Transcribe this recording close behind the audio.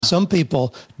some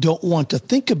people don't want to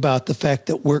think about the fact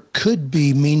that work could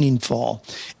be meaningful.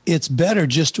 It's better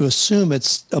just to assume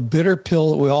it's a bitter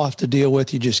pill that we all have to deal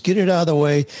with. You just get it out of the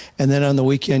way, and then on the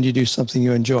weekend you do something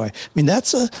you enjoy. I mean,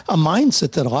 that's a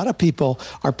mindset that a lot of people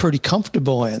are pretty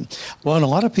comfortable in. Well, and a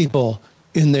lot of people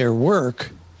in their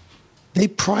work, they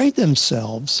pride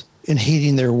themselves in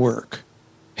hating their work,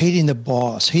 hating the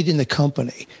boss, hating the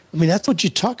company. I mean, that's what you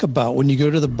talk about when you go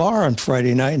to the bar on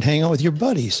Friday night and hang out with your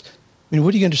buddies. I mean,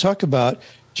 what are you going to talk about?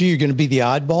 Gee, you're going to be the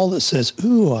oddball that says,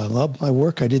 ooh, I love my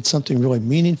work. I did something really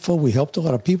meaningful. We helped a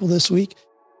lot of people this week.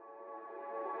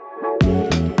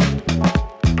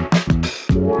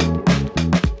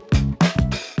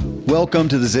 Welcome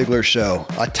to The Ziglar Show,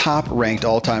 a top-ranked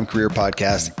all-time career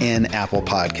podcast in Apple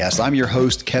Podcasts. I'm your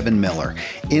host, Kevin Miller.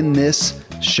 In this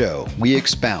show, we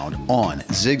expound on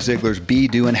Zig Ziglar's be,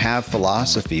 do, and have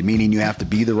philosophy, meaning you have to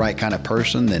be the right kind of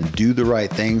person, then do the right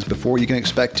things before you can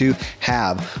expect to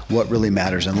have what really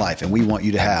matters in life. And we want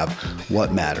you to have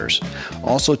what matters.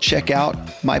 Also, check out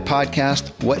my podcast,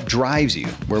 What Drives You,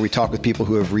 where we talk with people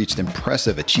who have reached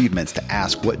impressive achievements to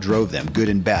ask what drove them, good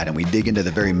and bad. And we dig into the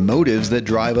very motives that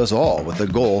drive us all with the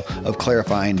goal of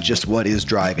clarifying just what is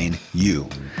driving you.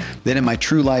 Then in my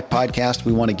True Life podcast,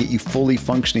 we want to get you fully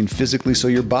functioning physically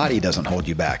so your body doesn't hold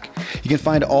you back. You can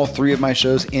find all three of my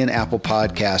shows in Apple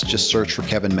Podcasts. Just search for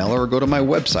Kevin Miller or go to my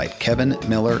website,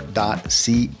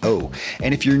 kevinmiller.co.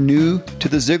 And if you're new to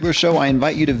The Ziglar Show, I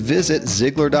invite you to visit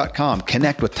Ziglar.com.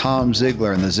 Connect with Tom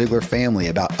Ziglar and the Ziglar family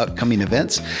about upcoming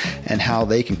events and how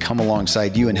they can come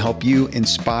alongside you and help you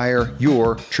inspire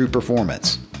your true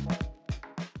performance.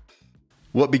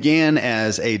 What began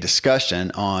as a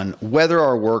discussion on whether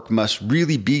our work must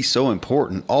really be so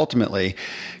important ultimately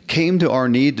came to our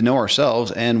need to know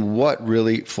ourselves and what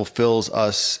really fulfills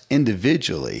us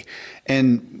individually.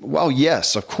 And while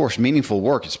yes, of course, meaningful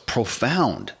work is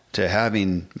profound to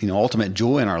having, ultimate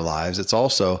joy in our lives, it's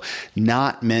also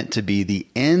not meant to be the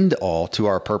end all to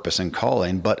our purpose and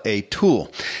calling, but a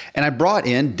tool. And I brought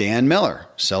in Dan Miller,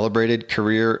 celebrated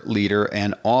career leader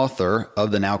and author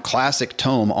of the now classic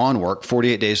tome on work,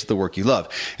 48 Days of the Work You Love.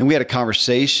 And we had a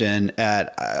conversation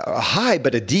at a high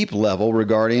but a deep level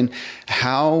regarding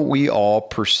how we all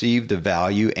perceive the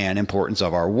value and importance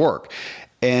of our work.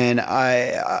 And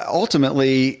I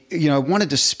ultimately, wanted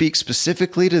to speak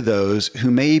specifically to those who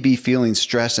may be feeling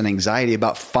stress and anxiety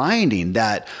about finding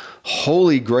that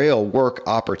holy grail work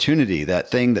opportunity, that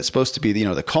thing that's supposed to be,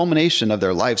 the culmination of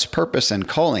their life's purpose and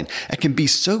calling. It can be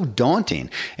so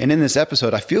daunting. And in this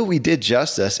episode, I feel we did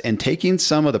justice in taking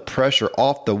some of the pressure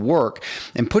off the work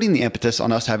and putting the impetus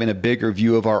on us having a bigger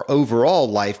view of our overall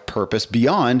life purpose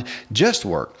beyond just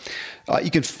work.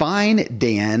 You can find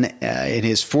Dan in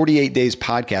his 48 Days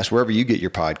podcast, wherever you get your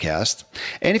podcast.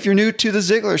 And if you're new to The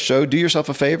Ziglar Show, do yourself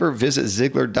a favor, visit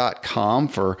Ziglar.com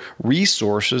for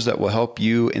resources that will help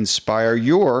you inspire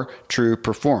your true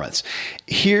performance.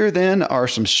 Here then are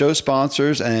some show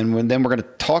sponsors, and then we're going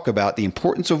to talk about the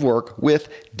importance of work with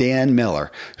Dan Miller,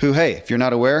 who, hey, if you're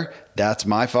not aware, that's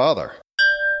my father.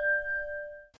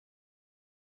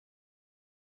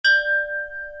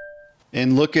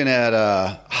 In looking at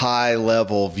a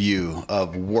high-level view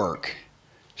of work,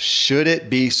 should it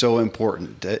be so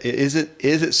important? Is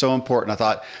it so important? I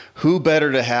thought, who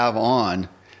better to have on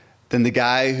than the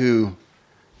guy who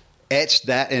etched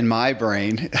that in my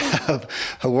brain of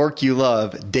A Work You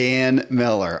Love, Dan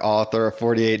Miller, author of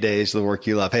 48 Days of the Work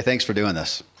You Love. Hey, thanks for doing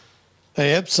this.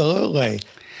 Hey, absolutely.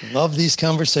 Love these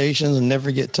conversations and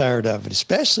never get tired of it,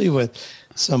 especially with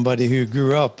somebody who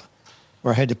grew up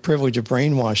or had the privilege of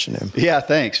brainwashing him. Yeah,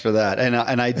 thanks for that. And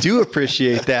I do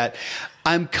appreciate that.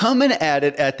 I'm coming at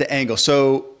it at the angle.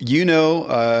 So,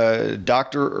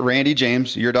 Dr. Randy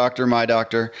James, your doctor, my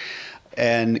doctor,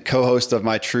 and co-host of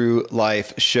my True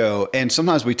Life show. And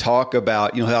sometimes we talk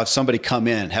about, have somebody come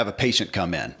in, have a patient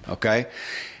come in, okay?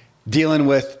 Dealing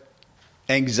with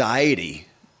anxiety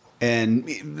and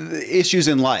issues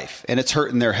in life, and it's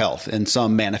hurting their health in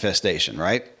some manifestation,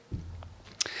 right?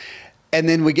 And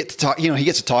then we get to talk, he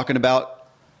gets to talking about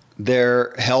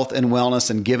their health and wellness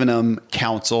and giving them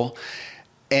counsel.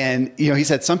 And, he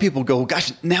said, some people go,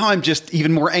 gosh, now I'm just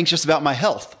even more anxious about my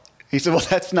health. He said, well,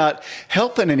 that's not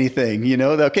helping anything.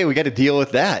 Okay, we got to deal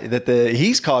with that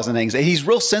he's causing anxiety. He's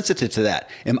real sensitive to that.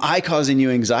 Am I causing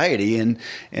you anxiety in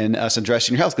us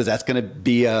addressing your health? Because that's going to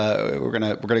be, we're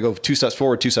going to go 2 steps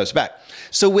forward, 2 steps back.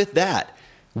 So with that,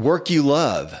 work you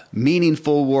love,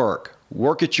 meaningful work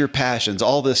at your passions,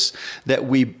 all this that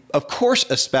we, of course,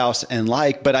 espouse and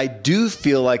like, but I do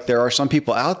feel like there are some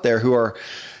people out there who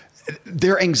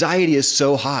their anxiety is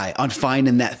so high on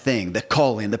finding that thing, the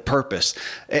calling, the purpose.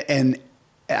 And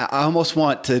I almost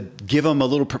want to give them a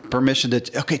little permission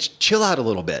to, okay, chill out a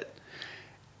little bit.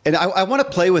 And I want to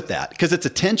play with that because it's a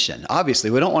tension.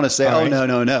 Obviously, we don't want to say, oh,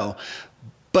 no.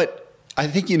 But I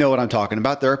think you know what I'm talking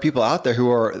about. There are people out there who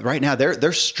are right now,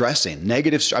 they're stressing,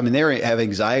 negative. I mean, they have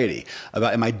anxiety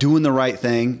about, am I doing the right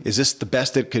thing? Is this the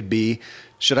best it could be?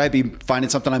 Should I be finding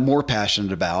something I'm more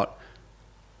passionate about?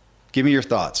 Give me your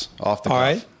thoughts off the cuff. All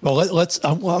right.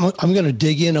 Well, I'm going to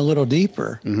dig in a little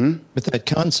deeper with that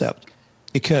concept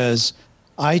because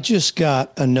I just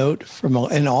got a note from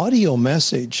an audio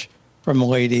message from a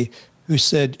lady who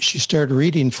said she started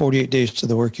reading 48 Days to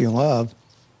the Work You Love,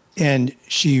 and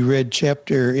she read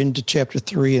chapter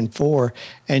 3 and 4,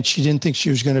 and she didn't think she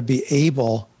was going to be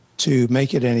able to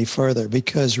make it any further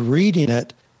because reading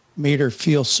it made her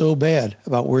feel so bad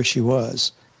about where she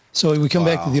was. So we come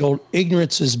back to the old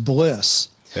ignorance is bliss.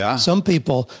 Yeah. Some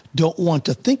people don't want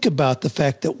to think about the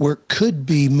fact that work could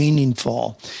be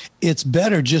meaningful. It's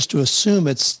better just to assume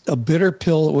it's a bitter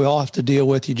pill that we all have to deal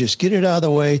with. You just get it out of the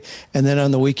way, and then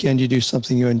on the weekend you do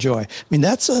something you enjoy. I mean,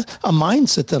 that's a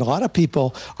mindset that a lot of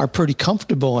people are pretty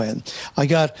comfortable in. I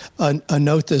got a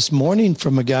note this morning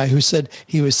from a guy who said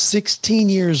he was 16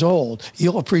 years old.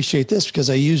 You'll appreciate this because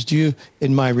I used you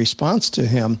in my response to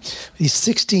him. He's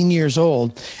 16 years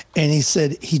old, and he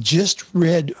said he just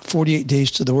read 48 Days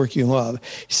to the Work You Love.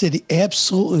 He said he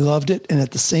absolutely loved it, and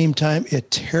at the same time, it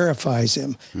terrifies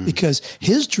him because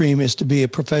his dream is to be a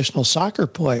professional soccer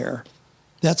player.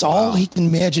 That's all he can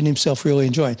imagine himself really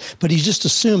enjoying. But he just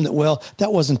assumed that, well,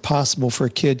 that wasn't possible for a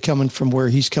kid coming from where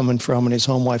he's coming from and his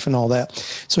home life and all that.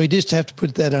 So he just have to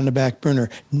put that on the back burner.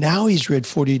 Now he's read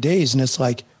 40 days, and it's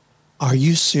like, are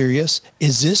you serious?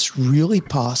 Is this really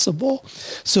possible?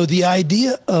 So the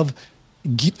idea of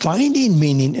finding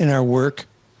meaning in our work,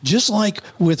 just like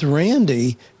with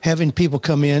Randy, having people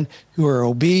come in who are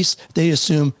obese, they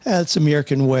assume that's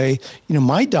American way. You know,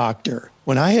 my doctor,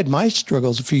 when I had my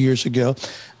struggles a few years ago,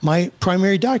 my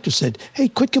primary doctor said, hey,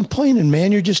 quit complaining,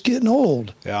 man. You're just getting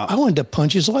old. Yeah. I wanted to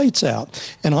punch his lights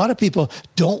out. And a lot of people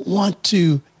don't want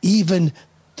to even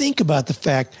think about the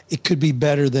fact it could be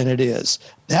better than it is.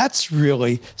 That's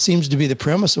really seems to be the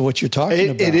premise of what you're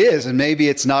talking about. It is. And maybe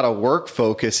it's not a work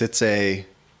focus. It's a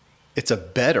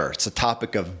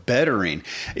topic of bettering,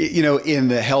 you know, in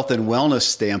the health and wellness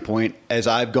standpoint, as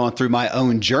I've gone through my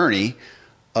own journey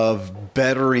of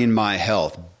bettering my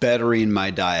health, bettering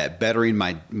my diet, bettering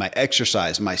my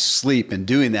exercise, my sleep, and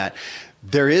doing that.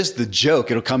 There is the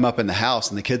joke. It'll come up in the house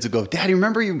and the kids will go, Daddy,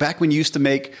 remember you back when you used to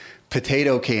make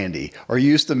potato candy or you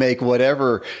used to make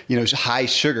whatever, you know, high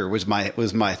sugar was my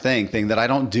thing that I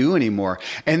don't do anymore.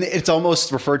 And it's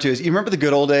almost referred to as, you remember the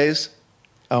good old days?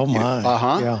 Oh my.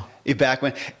 Yeah. Back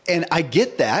when, and I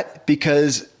get that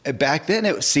because back then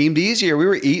it seemed easier. We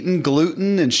were eating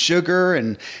gluten and sugar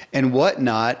and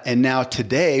whatnot. And now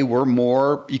today we're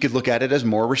more, you could look at it as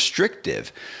more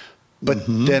restrictive. But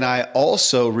then I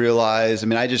also realized, I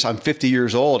mean, I'm 50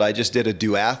 years old. I just did a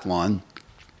duathlon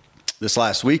this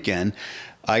last weekend.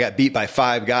 I got beat by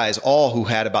 5 guys, all who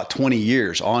had about 20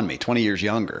 years on me, 20 years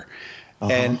younger.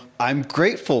 And I'm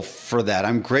grateful for that.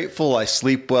 I'm grateful I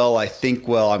sleep well, I think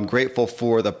well. I'm grateful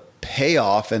for the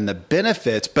payoff and the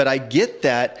benefits. But I get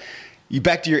that.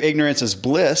 Back to your ignorance is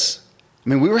bliss. I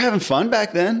mean, we were having fun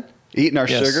back then, eating our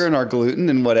sugar and our gluten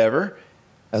and whatever.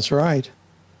 That's right.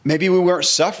 Maybe we weren't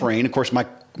suffering. Of course,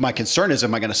 my concern is,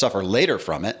 am I going to suffer later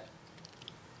from it?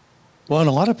 Well, and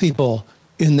a lot of people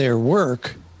in their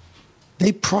work,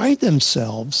 they pride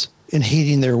themselves in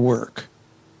hating their work,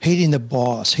 hating the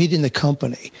boss, hating the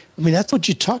company. I mean, that's what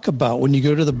you talk about when you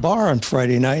go to the bar on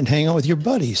Friday night and hang out with your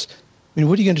buddies. I mean,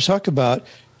 what are you going to talk about?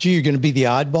 Gee, you're going to be the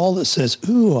oddball that says,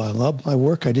 ooh, I love my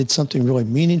work. I did something really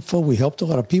meaningful. We helped a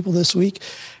lot of people this week.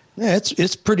 Yeah,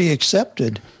 it's pretty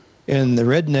accepted. And the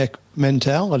redneck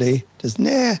mentality is,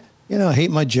 I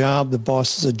hate my job. The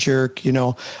boss is a jerk. You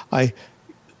know, I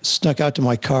snuck out to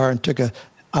my car and took an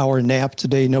hour nap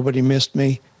today. Nobody missed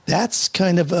me. That's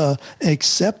kind of an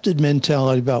accepted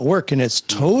mentality about work. And it's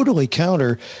totally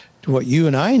counter to what you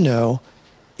and I know.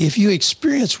 If you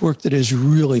experience work that is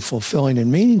really fulfilling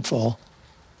and meaningful,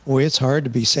 boy, it's hard to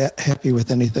be happy with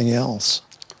anything else.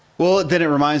 Well, then it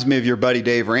reminds me of your buddy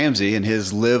Dave Ramsey and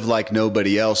his live like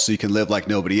nobody else so you can live like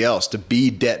nobody else. To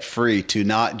be debt-free, to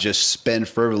not just spend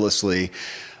frivolously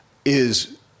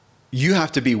is... You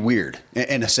have to be weird,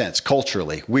 in a sense,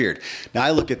 culturally weird. Now,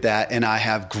 I look at that and I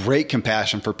have great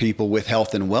compassion for people with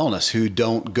health and wellness who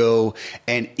don't go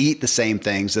and eat the same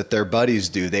things that their buddies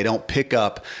do. They don't pick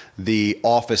up the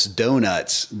office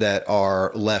donuts that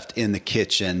are left in the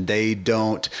kitchen. They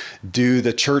don't do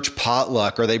the church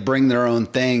potluck, or they bring their own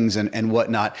things and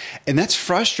whatnot. And that's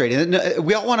frustrating.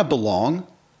 We all want to belong.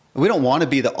 We don't want to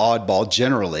be the oddball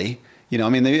generally. You know, I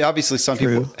mean, obviously some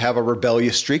True. people have a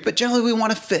rebellious streak, but generally we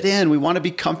want to fit in. We want to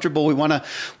be comfortable. We want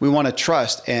to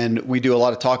trust. And we do a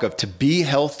lot of talk of, to be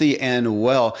healthy and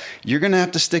well, you're going to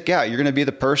have to stick out. You're going to be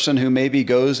the person who maybe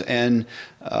goes and,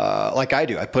 like I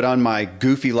do, I put on my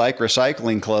goofy like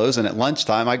recycling clothes, and at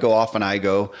lunchtime I go off and I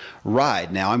go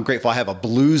ride. Now I'm grateful I have a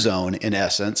blue zone, in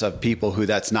essence, of people who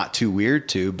that's not too weird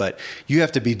to, but you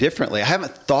have to be differently. I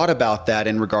haven't thought about that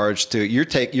in regards to you're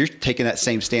taking that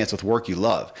same stance with work you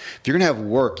love. If you're going to have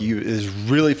work is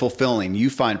really fulfilling, you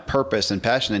find purpose and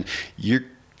passion, and you're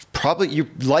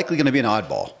likely going to be an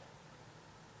oddball.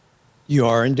 You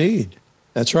are indeed.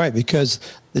 That's right, because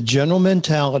the general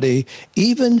mentality,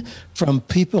 even from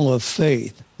people of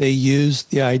faith, they use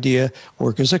the idea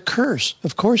work is a curse.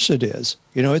 Of course it is.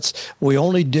 You know, we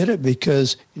only did it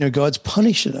because, you know, God's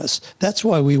punishing us. That's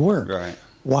why we work. Right.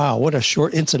 Wow, what a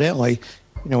short. Incidentally,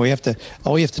 you know,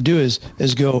 all we have to do is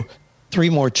go 3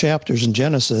 more chapters in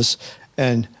Genesis,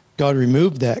 and God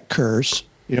removed that curse.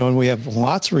 You know, and we have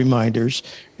lots of reminders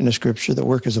in the scripture that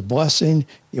work is a blessing.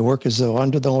 You work as though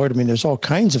unto the Lord. I mean, there's all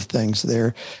kinds of things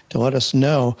there to let us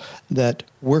know that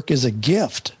work is a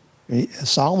gift.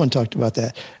 Solomon talked about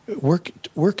that.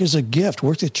 Work is a gift.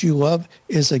 Work that you love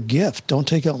is a gift. Don't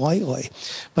take it lightly.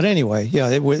 But anyway,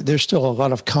 yeah, there's still a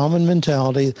lot of common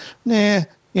mentality.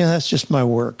 That's just my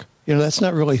work. You know, that's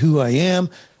not really who I am.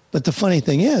 But the funny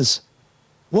thing is,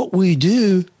 what we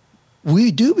do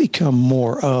become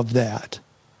more of that.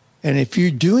 And if you're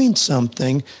doing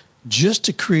something just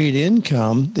to create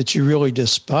income that you really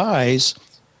despise,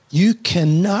 you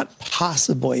cannot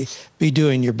possibly be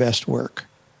doing your best work.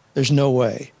 There's no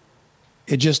way.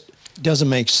 It just doesn't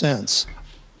make sense.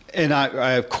 And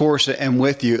I of course, am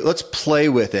with you. Let's play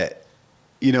with it.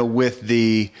 You know,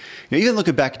 even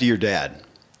looking back to your dad,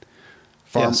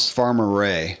 Yes. Farmer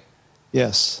Ray.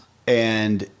 Yes.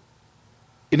 And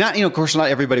of course, not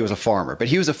everybody was a farmer, but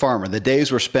he was a farmer. The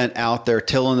days were spent out there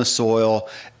tilling the soil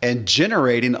and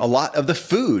generating a lot of the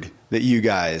food that you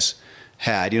guys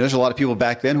had. You know, there's a lot of people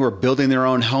back then who were building their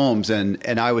own homes. And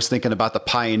I was thinking about the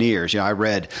pioneers. You know, I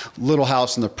read Little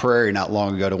House on the Prairie not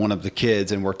long ago to one of the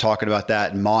kids, and we're talking about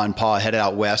that. And Ma and Pa headed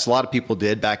out west. A lot of people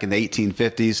did back in the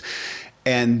 1850s.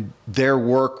 And their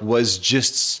work was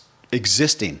just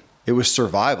existing. It was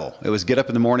survival. It was get up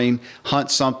in the morning, hunt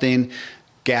something,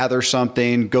 gather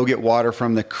something, go get water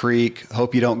from the creek,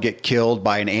 hope you don't get killed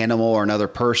by an animal or another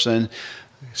person,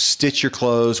 stitch your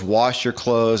clothes, wash your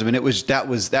clothes. I mean, that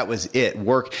was it.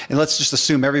 Work. And let's just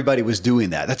assume everybody was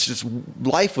doing that. That's just,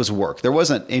 life was work. There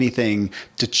wasn't anything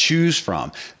to choose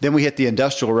from. Then we hit the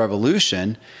Industrial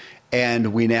Revolution,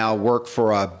 and we now work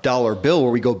for a dollar bill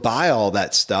where we go buy all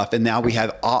that stuff. And now we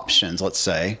have options, let's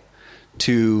say,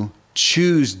 to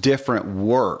choose different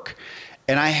work.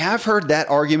 And I have heard that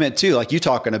argument too, like you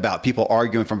talking about people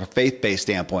arguing from a faith-based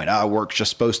standpoint. Work's just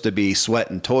supposed to be sweat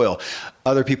and toil.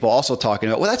 Other people also talking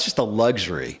about, well, that's just a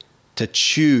luxury to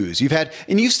choose.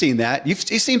 You've seen that. You've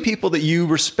seen people that you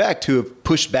respect who have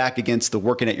pushed back against the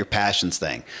working at your passions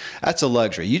thing. That's a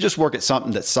luxury. You just work at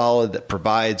something that's solid, that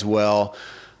provides well.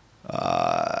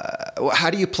 How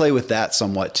do you play with that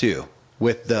somewhat too?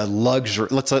 With the luxury,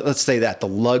 let's say that, the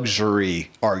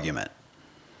luxury argument.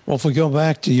 Well, if we go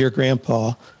back to your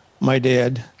grandpa, my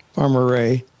dad, Farmer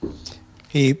Ray,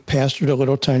 he pastored a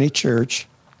little tiny church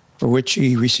for which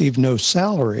he received no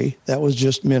salary. That was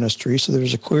just ministry. So there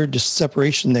was a clear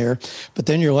separation there. But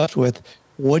then you're left with,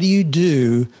 what do you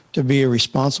do to be a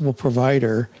responsible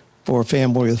provider for a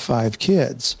family with 5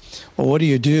 kids? Well, what do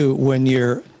you do when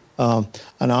you're an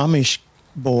Amish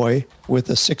boy with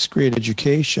a 6th grade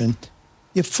education?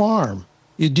 You farm.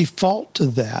 You default to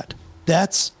that.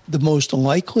 That's the most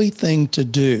likely thing to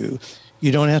do.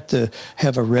 You don't have to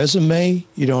have a resume.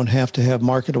 You don't have to have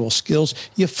marketable skills.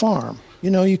 You farm.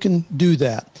 You know, you can do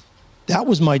that. That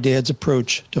was my dad's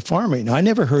approach to farming. I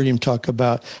never heard him talk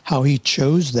about how he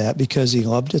chose that because he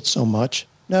loved it so much.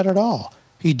 Not at all.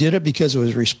 He did it because it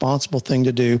was a responsible thing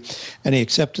to do, and he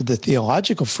accepted the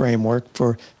theological framework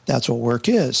for that's what work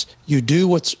is. You do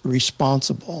what's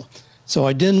responsible. So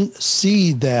I didn't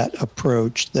see that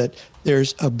approach, that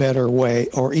there's a better way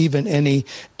or even any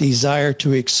desire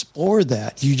to explore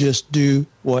that. You just do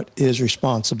what is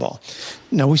responsible.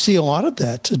 Now, we see a lot of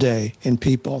that today in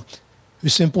people who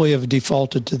simply have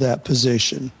defaulted to that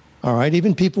position. All right,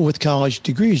 even people with college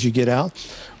degrees, you get out,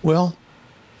 well,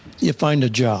 you find a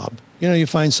job. You know, you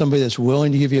find somebody that's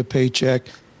willing to give you a paycheck.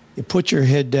 You put your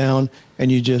head down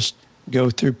and you just go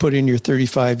through, put in your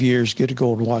 35 years, get a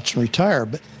gold watch and retire.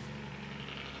 But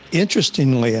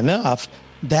interestingly enough,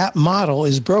 that model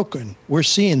is broken. We're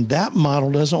seeing that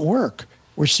model doesn't work.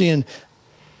 We're seeing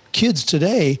kids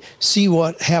today see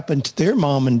what happened to their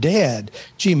mom and dad.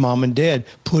 Gee, mom and dad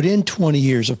put in 20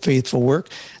 years of faithful work,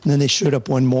 and then they showed up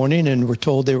one morning and were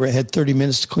told had 30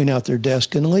 minutes to clean out their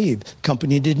desk and leave. The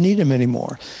company didn't need them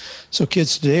anymore. So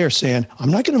kids today are saying,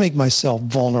 I'm not going to make myself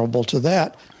vulnerable to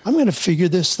that. I'm going to figure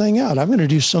this thing out. I'm going to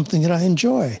do something that I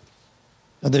enjoy.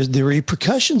 Now, there's the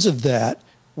repercussions of that,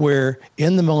 where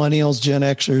in the millennials, Gen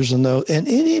Xers, and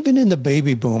even in the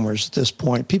baby boomers at this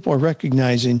point, people are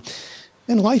recognizing,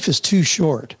 and life is too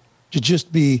short to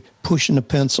just be pushing a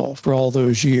pencil for all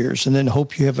those years and then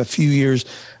hope you have a few years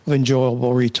of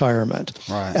enjoyable retirement.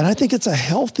 Right. And I think it's a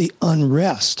healthy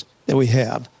unrest that we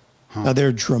have. Now, there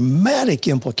are dramatic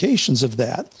implications of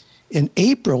that. In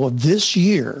April of this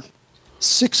year,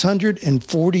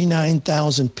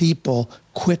 649,000 people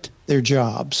quit their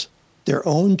jobs, their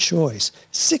own choice.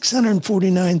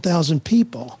 649,000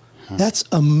 people. That's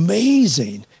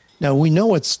amazing. Now, we know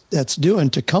what that's doing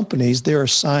to companies. There are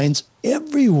signs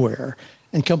everywhere,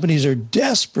 and companies are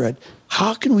desperate.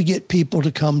 How can we get people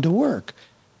to come to work?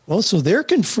 Well, so they're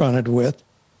confronted with,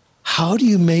 how do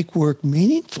you make work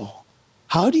meaningful?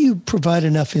 How do you provide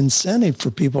enough incentive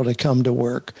for people to come to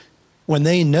work when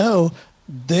they know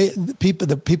the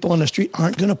people on the street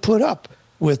aren't going to put up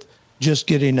with just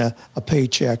getting a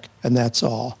paycheck and that's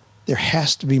all? There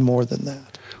has to be more than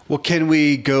that. Well, can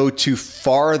we go too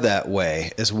far that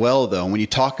way as well, though? When you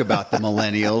talk about the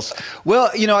millennials, well,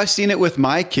 I've seen it with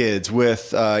my kids,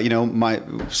 with, my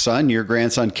son, your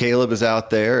grandson, Caleb, is out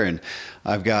there, and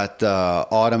I've got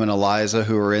Autumn and Eliza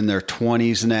who are in their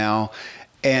 20s now.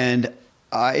 And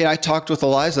I talked with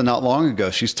Eliza not long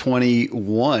ago. She's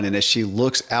 21. And as she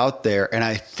looks out there, and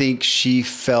I think she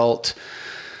felt,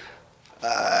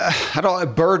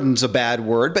 burden's a bad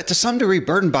word, but to some degree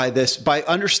burdened by this, by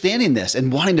understanding this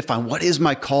and wanting to find, what is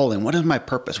my calling? What is my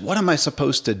purpose? What am I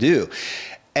supposed to do?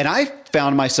 And I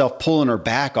found myself pulling her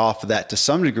back off of that to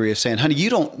some degree, of saying, honey, you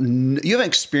haven't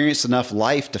experienced enough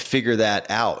life to figure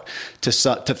that out,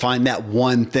 to find that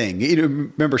one thing. You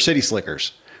remember City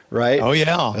Slickers, right? Oh,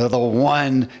 yeah. The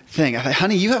one thing. I thought,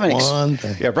 honey, you haven't one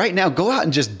thing. Yeah, right now, go out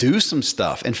and just do some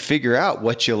stuff and figure out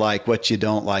what you like, what you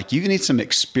don't like. You need some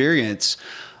experience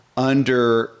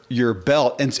under your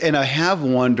belt. And I have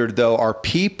wondered, though, are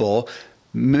people,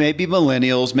 maybe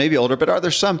millennials, maybe older, but are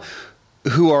there some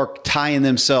who are tying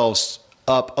themselves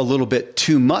up a little bit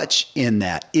too much in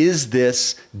that? Is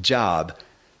this job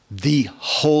the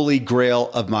holy grail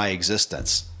of my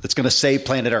existence that's going to save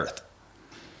planet Earth?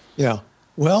 Yeah.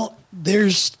 Well,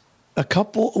 there's a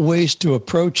couple ways to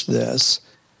approach this.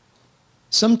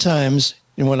 Sometimes,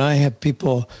 when I have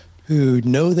people who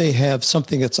know they have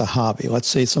something that's a hobby, let's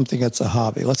say something that's a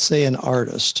hobby, let's say an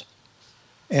artist,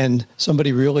 and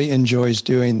somebody really enjoys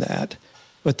doing that,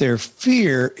 but their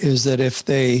fear is that if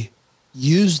they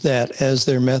use that as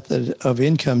their method of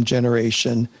income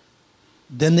generation,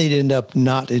 then they'd end up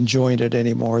not enjoying it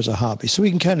anymore as a hobby. So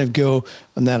we can kind of go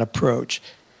on that approach.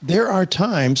 There are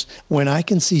times when I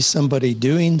can see somebody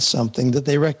doing something that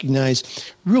they recognize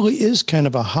really is kind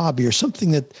of a hobby, or something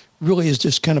that really is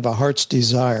just kind of a heart's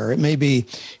desire. It may be,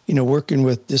 working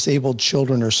with disabled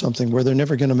children or something where they're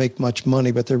never going to make much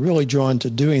money, but they're really drawn to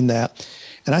doing that.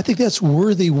 And I think that's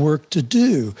worthy work to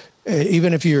do,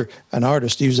 even if you're an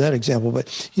artist, use that example. But,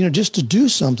 just to do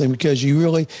something because you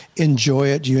really enjoy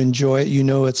it,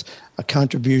 it's a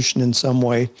contribution in some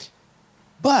way.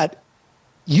 But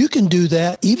you can do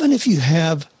that even if you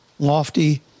have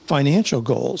lofty financial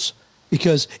goals,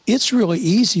 because it's really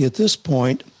easy at this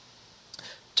point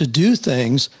to do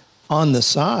things on the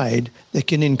side that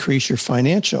can increase your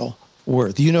financial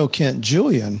worth. Kent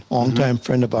Julian, longtime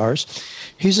friend of ours,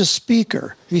 he's a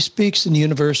speaker. He speaks in the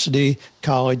university,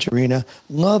 college arena,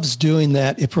 loves doing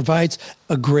that. It provides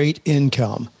a great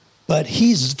income. But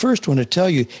he's the first one to tell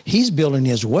you he's building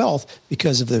his wealth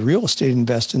because of the real estate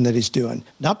investing that he's doing,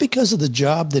 not because of the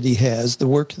job that he has, the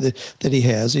work that he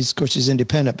has. Of course, he's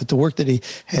independent, but the work that he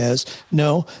has,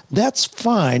 no, that's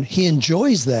fine. He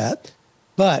enjoys that,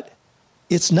 but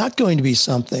it's not going to be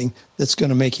something that's going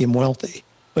to make him wealthy.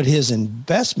 But his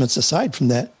investments, aside from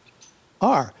that,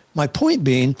 are. My point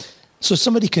being, so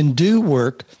somebody can do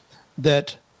work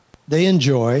that they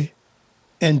enjoy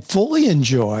and fully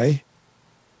enjoy,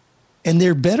 and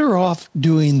they're better off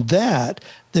doing that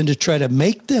than to try to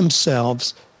make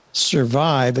themselves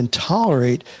survive and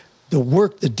tolerate the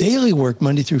work, the daily work,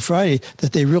 Monday through Friday,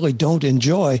 that they really don't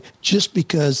enjoy just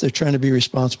because they're trying to be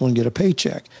responsible and get a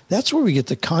paycheck. That's where we get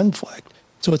the conflict.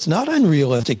 So it's not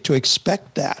unrealistic to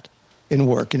expect that in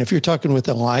work. And if you're talking with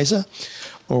Eliza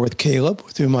or with Caleb,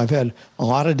 with whom I've had a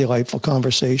lot of delightful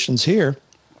conversations here,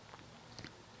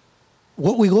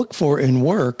 what we look for in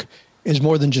work is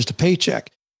more than just a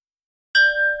paycheck.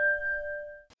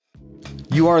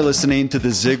 You are listening to The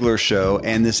Ziglar Show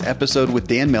and this episode with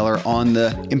Dan Miller on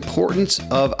the importance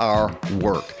of our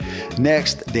work.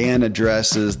 Next, Dan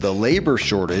addresses the labor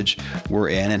shortage we're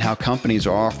in and how companies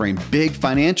are offering big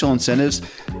financial incentives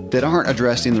that aren't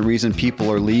addressing the reason people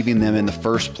are leaving them in the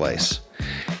first place.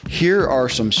 Here are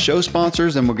some show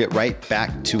sponsors and we'll get right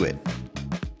back to it.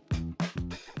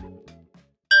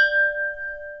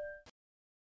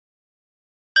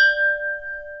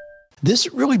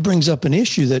 This really brings up an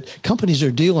issue that companies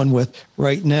are dealing with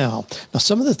right now. Now,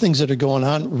 some of the things that are going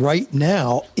on right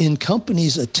now in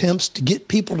companies' attempts to get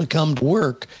people to come to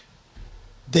work,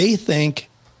 they think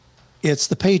it's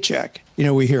the paycheck. You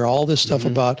know, we hear all this stuff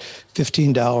about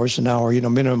 $15 an hour,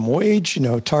 minimum wage,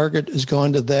 Target has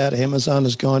gone to that, Amazon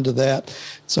has gone to that,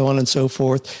 so on and so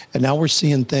forth. And now we're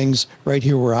seeing things right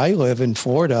here where I live in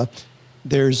Florida.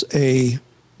 There's a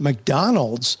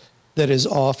McDonald's that is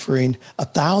offering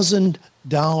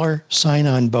 $1,000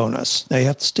 sign-on bonus. Now you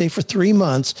have to stay for 3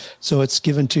 months, so it's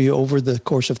given to you over the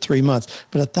course of 3 months.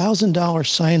 But $1,000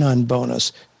 sign-on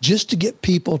bonus just to get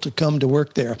people to come to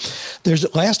work there.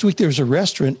 Last week there was a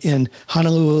restaurant in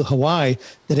Honolulu, Hawaii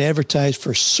that advertised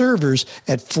for servers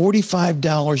at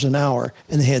 $45 an hour,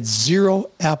 and they had 0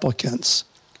 applicants.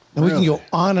 And we can go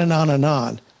on and on and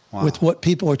on with what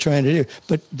people are trying to do.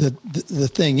 But the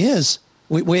thing is,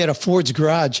 we had a Ford's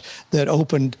Garage that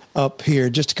opened up here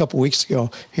just a couple of weeks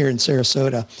ago here in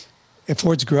Sarasota. At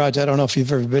Ford's Garage, I don't know if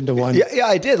you've ever been to one. Yeah,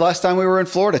 I did. Last time we were in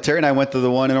Florida, Terry and I went to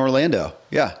the one in Orlando.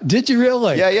 Yeah. Did you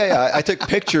really? Yeah. I took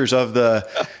pictures of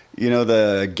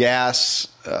the gas,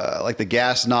 like the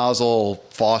gas nozzle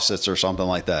faucets or something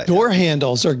like that. Door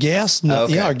handles or gas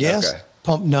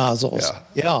pump nozzles.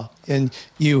 Yeah. And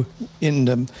you, in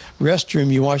the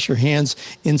restroom, you wash your hands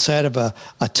inside of a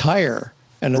tire.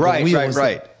 And right.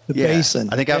 The basin.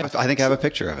 I think I have a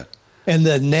picture of it. And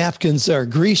the napkins are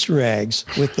grease rags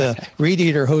with the reed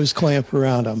eater hose clamp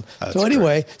around them. So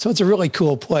anyway, so it's a really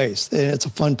cool place. It's a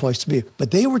fun place to be.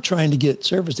 But they were trying to get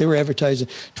service. They were advertising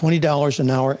 $20 an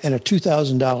hour and a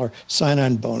 $2,000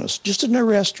 sign-on bonus just in a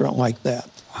restaurant like that.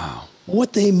 Wow.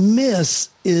 What they miss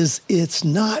is it's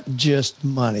not just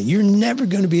money. You're never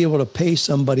going to be able to pay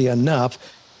somebody enough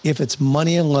if it's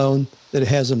money alone that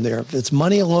has them there. If it's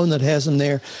money alone that has them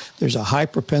there, there's a high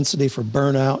propensity for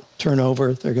burnout,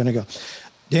 turnover. They're going to go.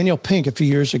 Daniel Pink, a few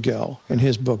years ago, in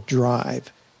his book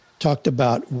Drive, talked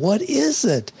about what is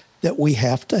it that we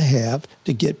have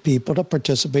to get people to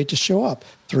participate, to show up.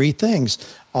 3 things: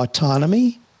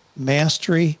 autonomy,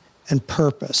 mastery, and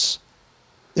purpose.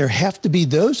 There have to be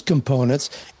those components.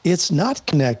 It's not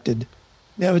connected.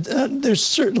 Now, there's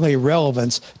certainly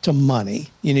relevance to money.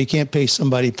 You can't pay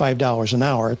somebody $5 an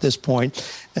hour at this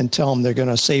point and tell them they're going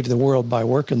to save the world by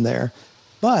working there.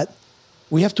 But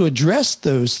we have to address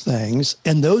those things,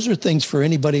 and those are things for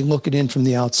anybody looking in from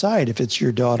the outside. If it's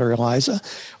your daughter, Eliza,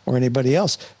 or anybody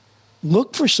else,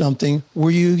 look for something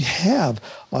where you have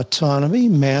autonomy,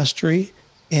 mastery,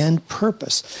 and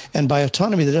purpose. And by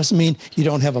autonomy, that doesn't mean you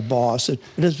don't have a boss. It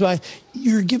is by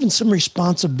you're given some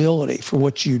responsibility for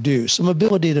what you do, some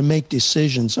ability to make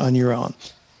decisions on your own.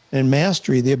 And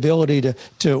mastery, the ability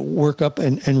to work up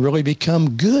and really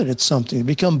become good at something, to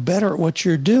become better at what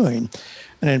you're doing.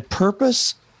 And in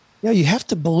purpose, you have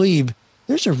to believe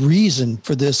there's a reason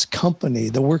for this company,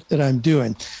 the work that I'm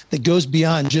doing, that goes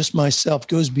beyond just myself,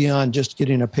 goes beyond just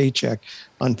getting a paycheck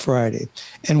on Friday.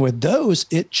 And with those,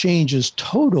 it changes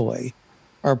totally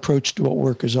our approach to what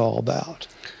work is all about.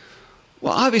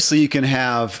 Well, obviously you can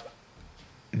have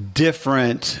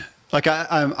different, like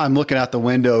I'm looking out the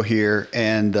window here,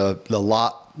 and the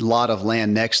lot of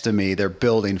land next to me, they're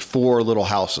building 4 little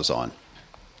houses on.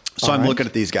 So I'm looking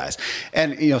at these guys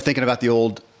and, thinking about the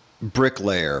old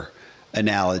bricklayer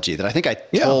analogy that I think I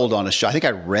told on a show. I think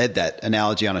I read that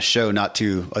analogy on a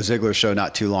Ziglar show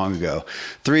not too long ago.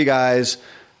 3 guys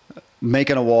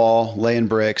making a wall, laying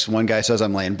bricks. One guy says,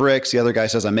 I'm laying bricks. The other guy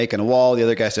says, I'm making a wall. The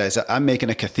other guy says, I'm making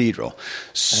a cathedral.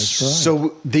 That's right.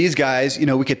 So these guys,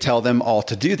 we could tell them all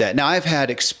to do that. Now, I've had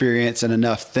experience in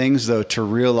enough things, though, to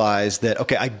realize that,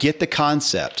 okay, I get the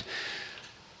concept.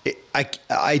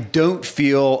 I don't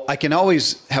feel I can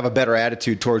always have a better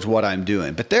attitude towards what I'm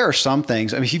doing. But there are some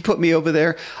things. I mean, if you put me over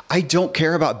there, I don't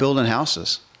care about building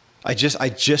houses. I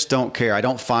just don't care. I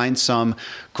don't find some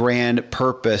grand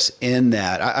purpose in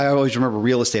that. I always remember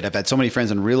real estate. I've had so many friends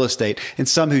in real estate, and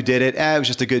some who did it, it was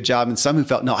just a good job, and some who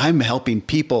felt, no, I'm helping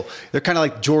people. They're kind of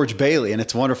like George Bailey in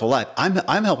It's a Wonderful Life.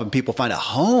 I'm helping people find a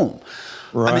home.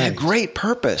 Right. I mean, a great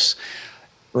purpose.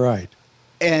 Right.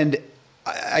 And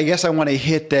I guess I want to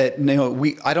hit that.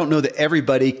 I don't know that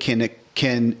everybody can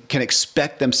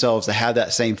expect themselves to have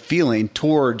that same feeling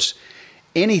towards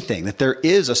anything, that there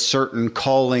is a certain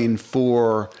calling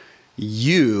for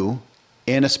you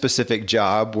in a specific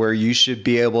job where you should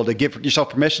be able to give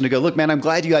yourself permission to go, look, man, I'm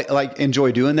glad you like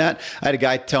enjoy doing that. I had a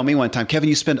guy tell me one time, Kevin,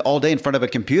 you spend all day in front of a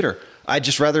computer. I'd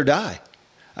just rather die.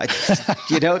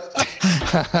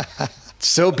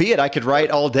 So be it. I could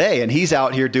write all day, and he's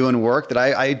out here doing work that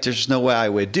I there's no way I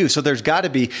would do. So there's got to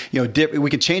be, we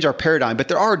can change our paradigm, but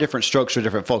there are different strokes for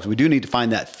different folks. We do need to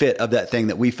find that fit of that thing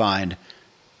that we find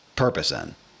purpose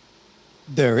in.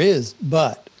 There is,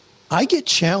 but I get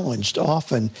challenged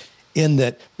often in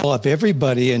that, well, if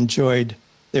everybody enjoyed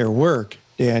their work,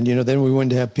 Dan, then we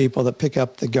wouldn't have people that pick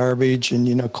up the garbage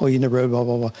and, clean the road, blah,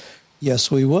 blah, blah.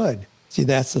 Yes, we would. See,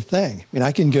 that's the thing. I mean,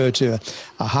 I can go to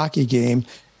a hockey game,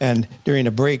 and during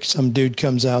a break, some dude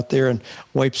comes out there and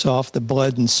wipes off the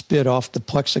blood and spit off the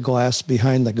plexiglass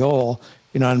behind the goal.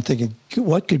 I'm thinking,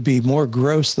 what could be more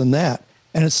gross than that?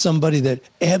 And it's somebody that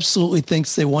absolutely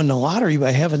thinks they won the lottery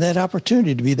by having that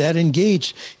opportunity to be that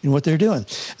engaged in what they're doing.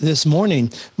 This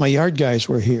morning, my yard guys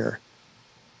were here.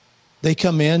 They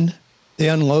come in, they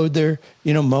unload their,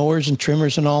 mowers and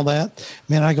trimmers and all that.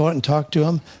 Man, I go out and talk to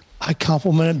them. I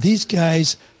compliment them. These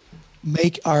guys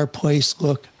make our place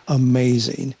look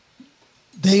amazing.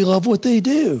 They love what they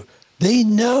do. They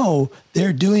know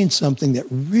they're doing something that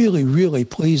really, really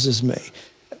pleases me.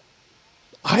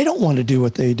 I don't want to do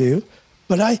what they do,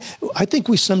 but I think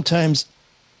we sometimes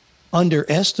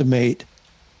underestimate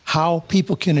how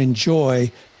people can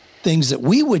enjoy things that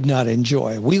we would not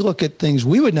enjoy. We look at things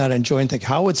we would not enjoy and think,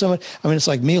 how would someone, it's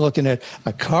like me looking at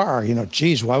a car,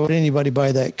 geez, why would anybody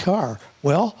buy that car?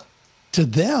 Well, to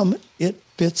them, it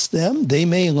fits them. They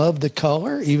may love the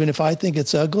color, even if I think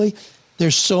it's ugly.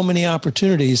 There's so many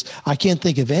opportunities. I can't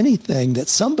think of anything that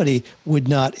somebody would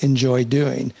not enjoy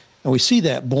doing. And we see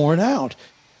that borne out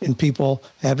in people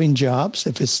having jobs.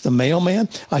 If it's the mailman,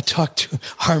 I talked to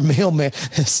our mailman.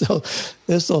 So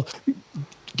this will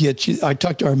get you. I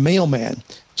talked to our mailman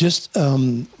just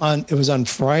it was on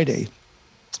Friday.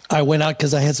 I went out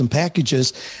because I had some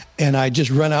packages, and I just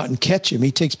run out and catch him.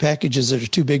 He takes packages that are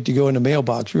too big to go in the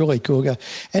mailbox. Really cool guy.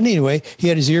 And anyway, he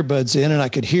had his earbuds in, and I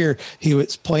could hear he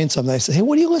was playing something. I said, hey,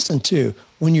 what do you listen to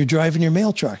when you're driving your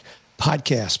mail truck?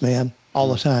 Podcast, man,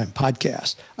 all the time,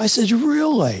 podcast. I said,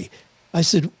 really? I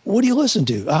said, what do you listen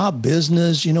to?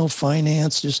 Business,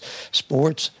 finance, just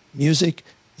sports, music.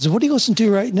 I said, what do you listen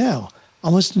to right now?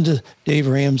 I'm listening to Dave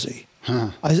Ramsey.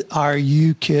 Huh. Are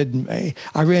you kidding me?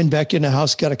 I ran back in the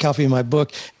house, got a copy of my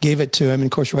book, gave it to him, and of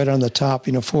course, right on the top,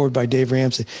 forward by Dave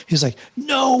Ramsey. He's like,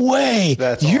 "No way!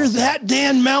 You're awesome. That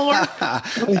Dan Meller?"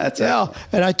 That's awesome.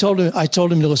 And I told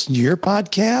him to listen to your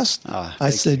podcast. I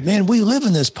said, "Man, we live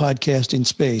in this podcasting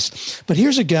space." But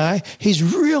here's a guy. He's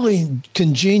really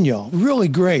congenial, really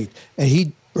great, and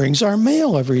he brings our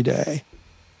mail every day.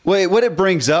 Well, what it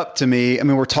brings up to me,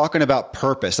 we're talking about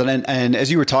purpose. And as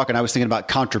you were talking, I was thinking about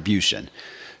contribution.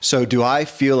 So do I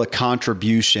feel a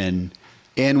contribution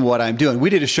in what I'm doing? We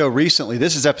did a show recently.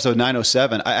 This is episode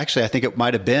 907. I think it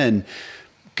might have been,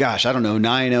 I don't know,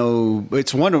 90.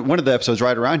 It's one of the episodes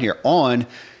right around here on,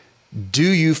 do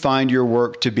you find your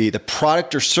work to be the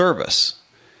product or service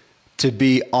to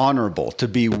be honorable, to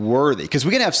be worthy? Because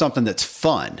we can have something that's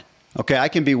fun. Okay, I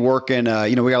can be working,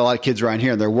 we got a lot of kids around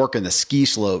here and they're working the ski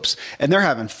slopes and they're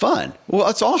having fun. Well,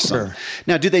 that's awesome. Sure.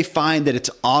 Now, do they find that it's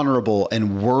honorable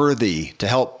and worthy to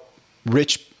help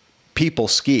rich people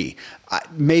ski?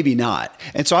 Maybe not.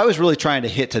 And so I was really trying to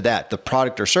hit to that, the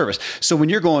product or service. So when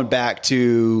you're going back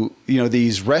to,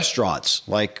 these restaurants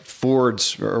like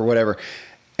Ford's or whatever,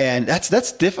 and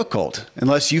that's difficult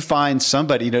unless you find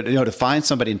somebody, to find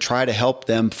somebody and try to help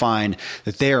them find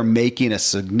that they are making a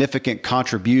significant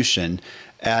contribution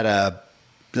at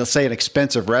let's say an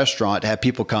expensive restaurant to have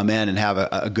people come in and have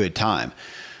a good time.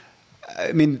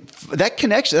 That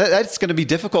connection, that's going to be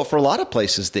difficult for a lot of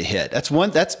places to hit.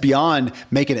 That's beyond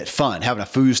making it fun, having a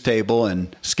foosball table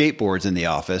and skateboards in the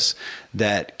office.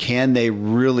 That can they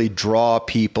really draw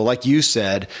people, like you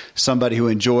said, somebody who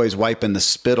enjoys wiping the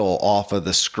spittle off of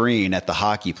the screen at the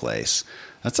hockey place.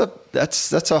 That's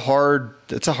a hard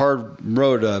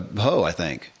road to hoe, I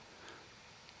think.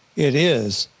 It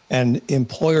is, and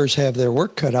employers have their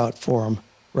work cut out for them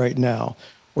right now.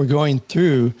 We're going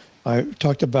through. I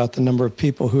talked about the number of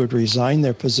people who had resigned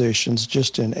their positions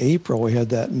just in April. We had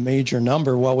that major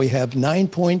number. Well, we have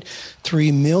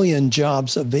 9.3 million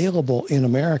jobs available in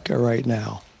America right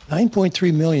now.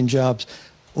 9.3 million jobs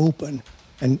open,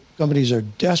 and companies are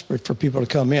desperate for people to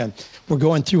come in. We're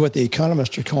going through what the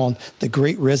economists are calling the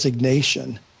Great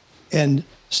Resignation. And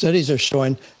studies are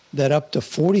showing that up to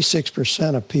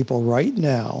 46% of people right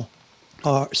now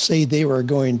say they were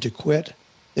going to quit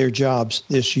their jobs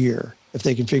this year. if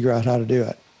they can figure out how to do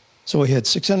it. So we had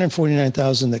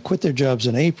 649,000 that quit their jobs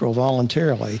in April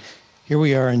voluntarily. Here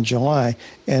we are in July,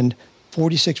 and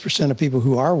 46% of people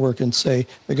who are working say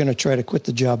they're going to try to quit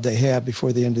the job they have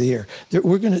before the end of the year.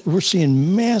 We're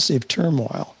seeing massive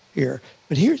turmoil here.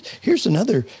 But here's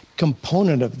another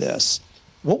component of this.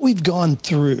 What we've gone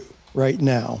through right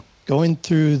now, going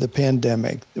through the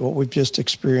pandemic, what we've just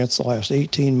experienced the last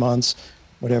 18 months,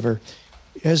 whatever,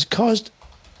 has caused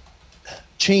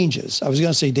changes. I was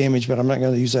going to say damage, but I'm not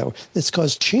going to use that word. It's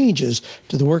caused changes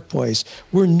to the workplace.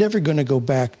 We're never going to go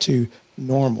back to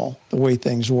normal, the way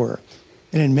things were.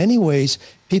 And in many ways,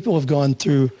 people have gone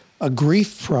through a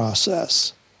grief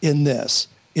process in this,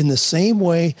 in the same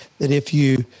way that if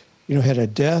you had a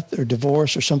death or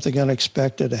divorce or something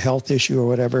unexpected, a health issue or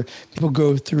whatever, people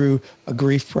go through a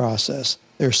grief process.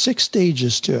 There are 6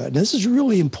 stages to it. And this is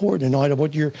really important in light of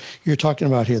what you're talking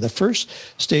about here. The first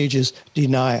stage is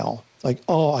denial. Like,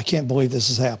 oh, I can't believe this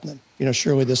is happening.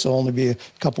 Surely this will only be a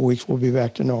couple of weeks. We'll be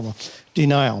back to normal.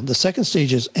 Denial. The second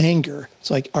stage is anger.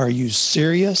 It's like, are you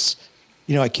serious?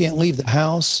 I can't leave the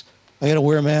house. I got to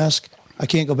wear a mask. I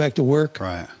can't go back to work.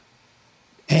 Right.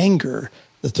 Anger.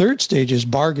 The third stage is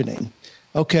bargaining.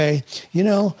 Okay,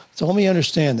 so let me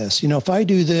understand this. If I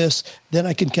do this, then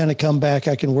I can kind of come back.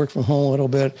 I can work from home a little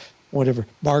bit, whatever,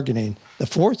 bargaining. The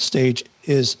fourth stage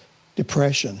is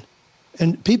depression.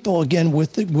 And people, again,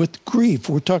 with grief,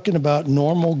 we're talking about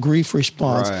normal grief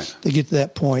response. Right. They get to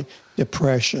that point,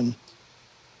 depression.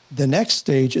 The next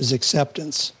stage is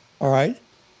acceptance, all right?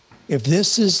 If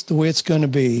this is the way it's going to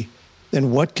be,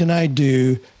 then what can I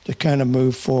do to kind of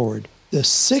move forward? The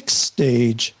sixth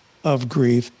stage of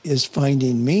grief is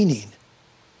finding meaning.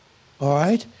 All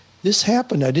right? This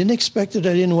happened. I didn't expect it.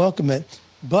 I didn't welcome it.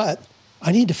 But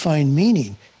I need to find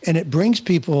meaning. And it brings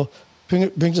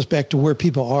us back to where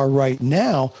people are right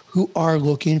now who are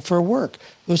looking for work.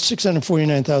 Those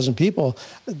 649,000 people,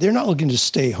 they're not looking to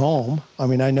stay home. I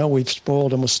mean, I know we've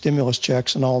spoiled them with stimulus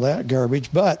checks and all that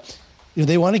garbage, but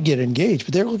they want to get engaged,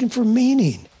 but they're looking for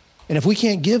meaning. And if we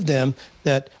can't give them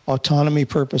that autonomy,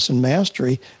 purpose, and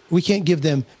mastery, we can't give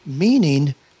them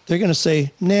meaning, they're going to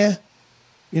say, nah,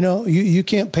 you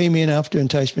can't pay me enough to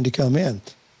entice me to come in.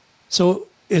 So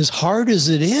as hard as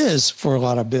it is for a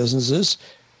lot of businesses,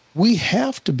 we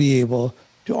have to be able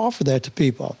to offer that to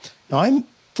people. Now, I'm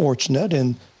fortunate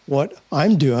in what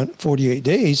I'm doing, 48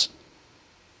 days.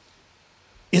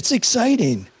 It's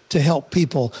exciting to help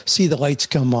people see the lights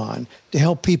come on, to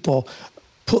help people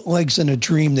put legs in a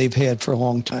dream they've had for a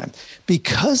long time.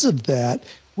 Because of that,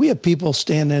 we have people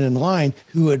standing in line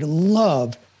who would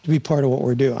love to be part of what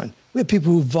we're doing. We have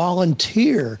people who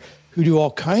volunteer, who do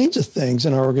all kinds of things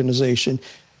in our organization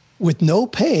with no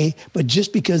pay, but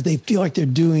just because they feel like they're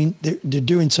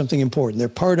doing something important. They're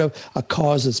part of a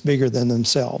cause that's bigger than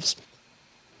themselves.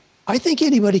 I think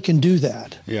anybody can do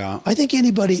that. Yeah. I think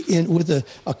anybody with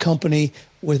a company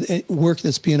with work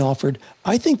that's being offered,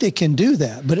 I think they can do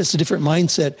that, but it's a different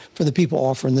mindset for the people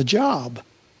offering the job.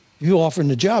 People offering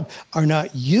the job are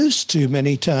not used to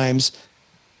many times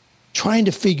trying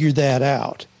to figure that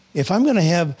out. If I'm going to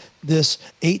have this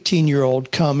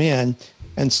 18-year-old come in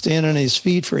and stand on his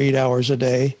feet for 8 hours a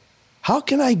day, how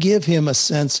can I give him a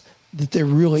sense that there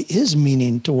really is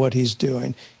meaning to what he's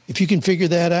doing? If you can figure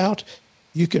that out,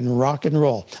 you can rock and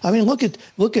roll. I mean, look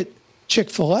at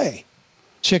Chick-fil-A.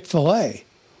 Chick-fil-A.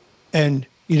 And,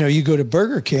 you go to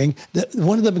Burger King.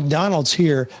 One of the McDonald's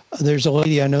here, there's a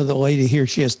lady, I know the lady here,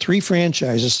 she has 3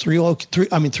 franchises, 3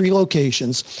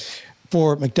 locations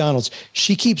for McDonald's.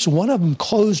 She keeps one of them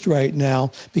closed right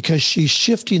now because she's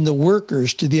shifting the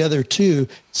workers to the other 2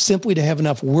 simply to have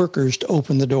enough workers to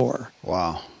open the door.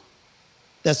 Wow.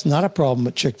 That's not a problem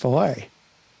at Chick-fil-A.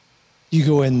 You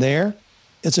go in there,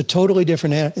 it's a totally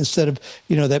different, instead of,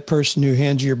 that person who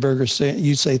hands you your burger,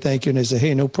 you say thank you, and they say,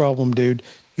 hey, no problem, dude.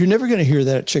 You're never going to hear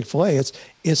that at Chick-fil-A.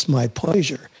 It's my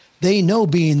pleasure. They know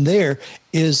being there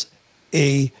is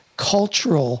a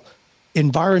cultural,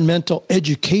 environmental,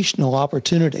 educational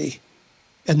opportunity,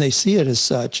 and they see it as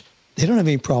such. They don't have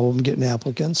any problem getting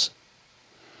applicants.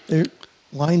 They're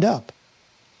lined up.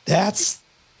 That's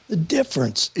the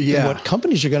difference in what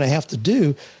companies are going to have to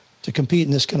do to compete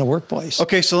in this kind of workplace.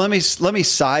 Okay, so let me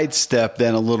sidestep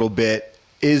then a little bit.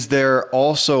 Is there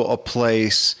also a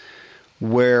place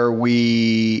where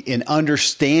we, in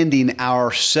understanding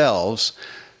ourselves,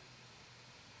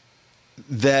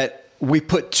 that we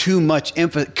put too much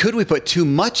could we put too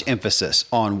much emphasis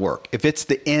on work? If it's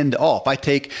the end all, if I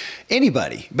take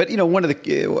anybody, but one of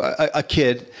a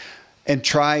kid, and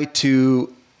try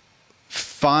to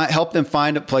help them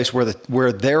find a place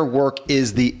where their work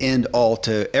is the end all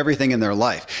to everything in their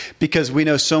life. Because we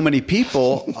know so many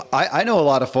people, I know a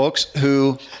lot of folks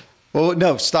who, well,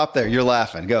 no, stop there. You're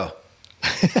laughing. Go.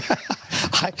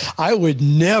 I would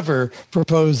never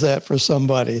propose that for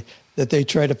somebody, that they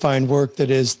try to find work that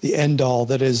is the end all,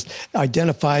 that is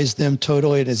identifies them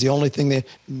totally and is the only thing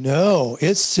no,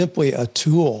 it's simply a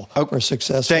tool for a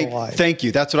successful life. Thank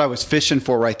you. That's what I was fishing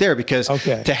for right there, because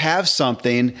to have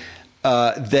something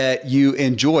that you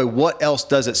enjoy, what else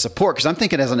does it support? Because I'm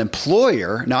thinking as an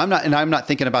employer, now I'm not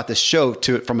thinking about this show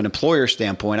from an employer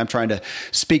standpoint. I'm trying to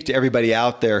speak to everybody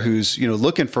out there who's,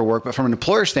 looking for work. But from an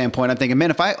employer standpoint, I'm thinking,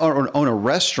 man, if I own a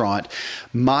restaurant,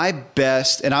 my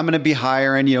best, and I'm going to be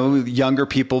hiring, younger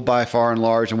people by far and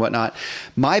large and whatnot,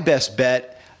 my best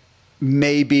bet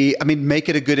make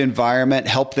it a good environment,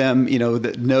 help them, know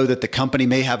that the company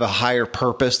may have a higher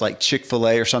purpose like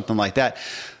Chick-fil-A or something like that.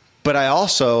 But I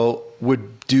also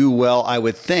would do well, I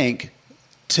would think,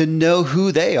 to know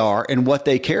who they are and what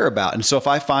they care about. And so if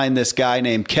I find this guy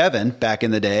named Kevin back in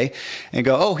the day and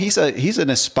go, oh, he's an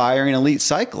aspiring elite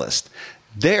cyclist,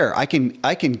 there I can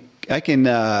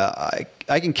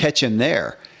catch him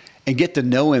there and get to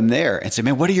know him there and say,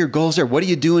 man, what are your goals there? What are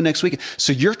you doing next week?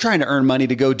 So you're trying to earn money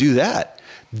to go do that.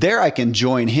 There I can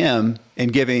join him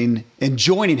in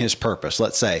joining his purpose,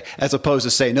 let's say, as opposed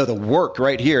to say, no, the work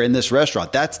right here in this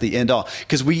restaurant, that's the end all.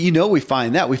 Because we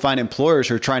find employers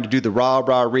who are trying to do the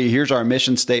rah-rah-ree, here's our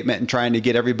mission statement, and trying to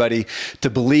get everybody to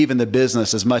believe in the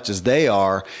business as much as they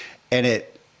are. And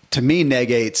it, to me,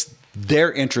 negates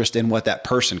their interest in what that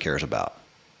person cares about.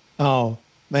 Oh,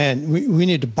 man, we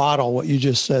need to bottle what you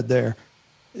just said there.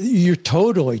 You're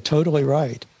totally, totally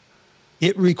right.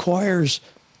 It requires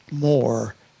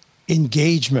more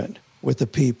engagement with the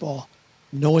people,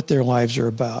 know what their lives are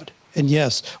about. And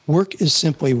yes, work is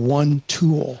simply one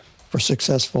tool for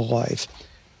successful life.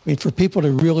 For people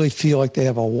to really feel like they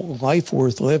have a life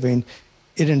worth living,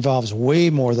 it involves way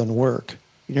more than work.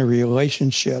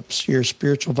 Relationships, your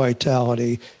spiritual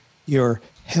vitality, your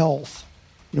health,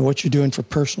 what you're doing for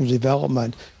personal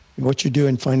development, what you're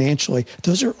doing financially.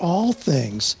 Those are all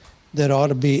things that ought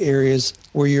to be areas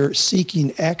where you're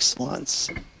seeking excellence.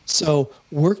 So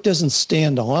work doesn't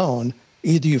stand alone.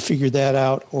 Either you figure that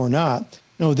out or not.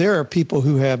 No, there are people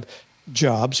who have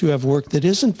jobs, who have work that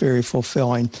isn't very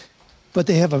fulfilling, but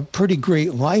they have a pretty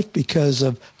great life because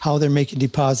of how they're making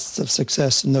deposits of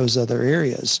success in those other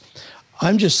areas.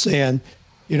 I'm just saying,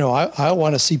 I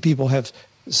want to see people have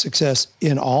success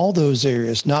in all those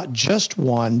areas, not just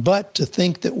one, but to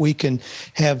think that we can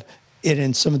have it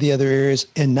in some of the other areas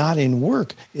and not in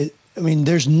work.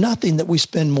 There's nothing that we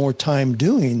spend more time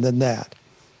doing than that.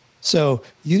 So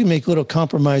you can make little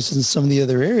compromises in some of the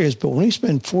other areas, but when you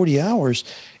spend 40 hours,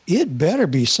 it better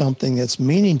be something that's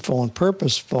meaningful and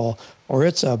purposeful, or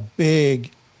it's a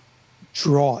big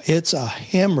draw. It's a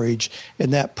hemorrhage in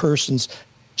that person's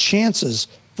chances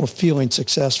for feeling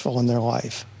successful in their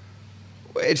life.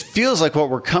 It feels like what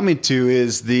we're coming to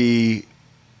is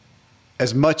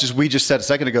as much as we just said a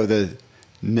second ago, the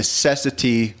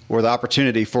necessity or the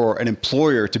opportunity for an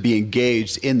employer to be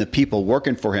engaged in the people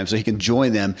working for him so he can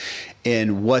join them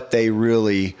in what they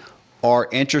really are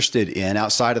interested in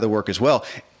outside of the work as well,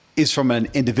 is from an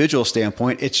individual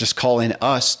standpoint. It's just calling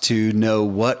us to know,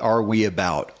 what are we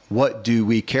about? What do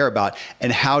we care about?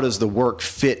 And how does the work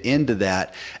fit into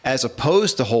that, as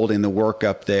opposed to holding the work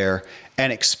up there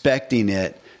and expecting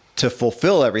it to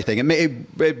fulfill everything.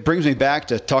 It brings me back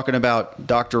to talking about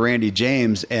Dr. Randy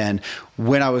James, and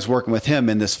when I was working with him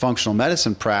in this functional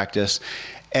medicine practice,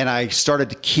 and I started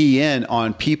to key in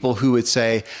on people who would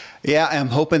say, yeah, I'm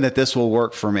hoping that this will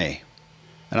work for me.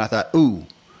 And I thought, ooh,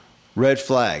 red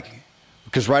flag.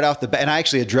 Because right off the bat, and I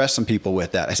actually addressed some people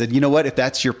with that. I said, you know what, if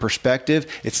that's your perspective,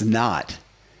 it's not.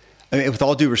 With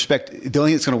all due respect, the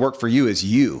only thing that's going to work for you is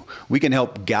you. We can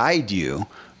help guide you.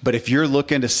 But if you're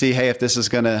looking to see, hey, if this is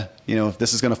going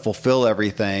to fulfill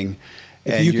everything,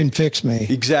 if you can fix me.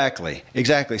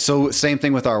 Exactly. So same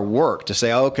thing with our work, to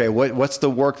say, okay, what's the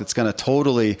work that's going to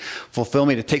totally fulfill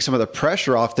me, to take some of the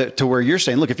pressure off to where you're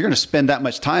saying, look, if you're going to spend that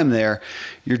much time there,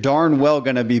 you're darn well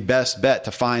going to be best bet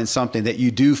to find something that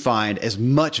you do find as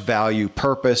much value,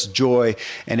 purpose, joy,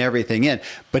 and everything in.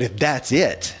 But if that's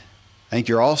it, I think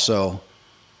you're also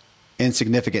in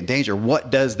significant danger. What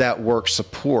does that work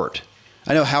support?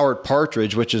 I know Howard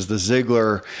Partridge, which is the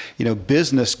Ziglar,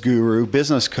 business guru,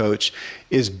 business coach,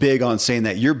 is big on saying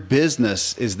that your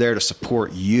business is there to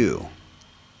support you.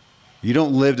 You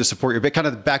don't live to support your, kind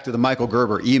of back to the Michael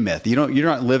Gerber E-Myth. You're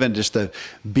not living just to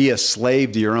be a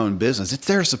slave to your own business. It's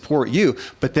there to support you,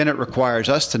 but then it requires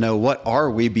us to know, what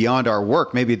are we beyond our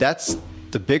work? Maybe that's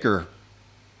the bigger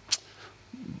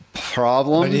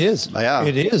problem. It is. Yeah.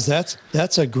 It is.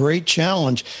 That's a great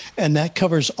challenge. And that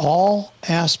covers all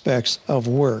aspects of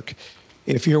work.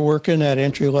 If you're working at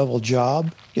entry-level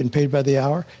job, getting paid by the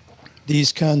hour,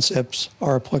 these concepts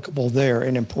are applicable there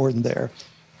and important there.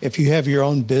 If you have your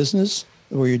own business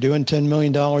where you're doing $10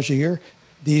 million a year,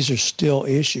 these are still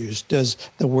issues. Does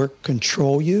the work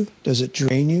control you? Does it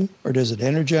drain you? Or does it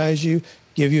energize you,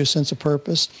 give you a sense of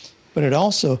purpose? But it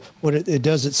also, what it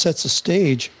does, it sets a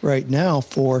stage right now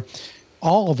for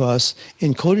all of us,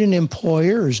 including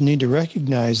employers, need to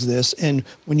recognize this. And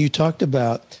when you talked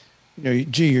about,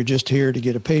 gee, you're just here to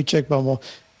get a paycheck, blah, blah.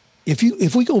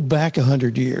 If we go back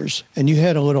 100 years and you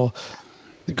had a little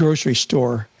grocery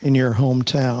store in your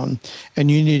hometown and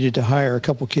you needed to hire a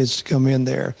couple kids to come in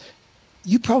there,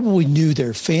 you probably knew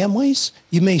their families.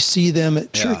 You may see them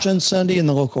at church on Sunday, in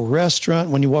the local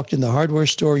restaurant. When you walked in the hardware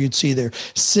store, you'd see their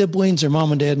siblings, their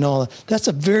mom and dad and all that. That's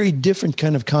a very different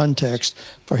kind of context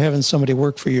for having somebody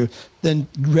work for you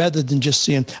rather than just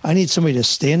saying, I need somebody to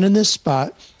stand in this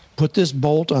spot, put this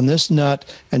bolt on this nut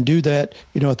and do that,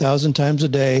 1,000 times a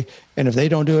day. And if they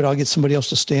don't do it, I'll get somebody else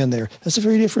to stand there. That's a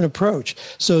very different approach.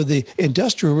 So the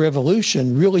Industrial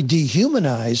Revolution really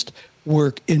dehumanized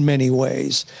work in many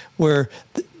ways, where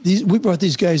we brought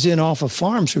these guys in off of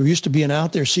farms who were used to being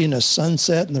out there seeing the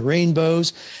sunset and the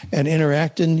rainbows and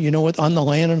interacting, on the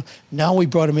land. And now we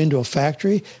brought them into a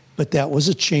factory, but that was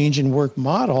a change in work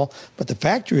model. But the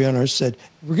factory owners said,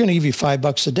 we're going to give you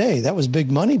 $5 a day. That was big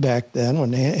money back then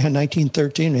in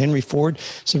 1913, Henry Ford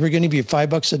said, we're going to give you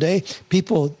 $5 a day.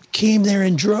 People came there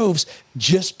in droves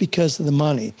just because of the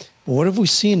money. But what have we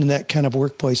seen in that kind of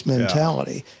workplace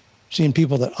mentality? Yeah. Seeing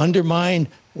people that undermine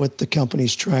what the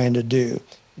company's trying to do,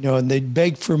 and they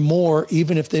beg for more,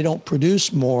 even if they don't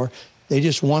produce more. They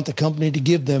just want the company to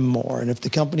give them more. And if the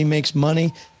company makes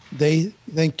money, they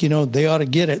think, they ought to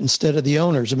get it instead of the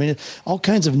owners. I mean, all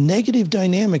kinds of negative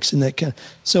dynamics in that.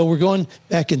 So we're going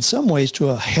back in some ways to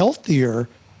a healthier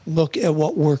look at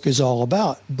what work is all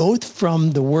about, both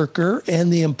from the worker and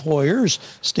the employer's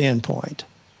standpoint.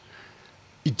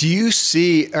 Do you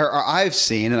see, or I've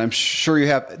seen, and I'm sure you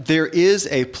have, there is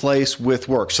a place with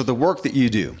work. So the work that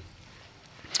you do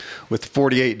with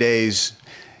 48 Days,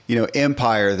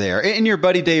 empire there, and your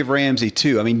buddy Dave Ramsey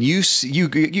too. I mean, you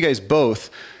guys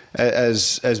both,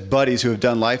 as buddies who have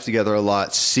done life together a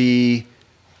lot, see,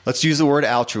 let's use the word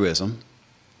altruism,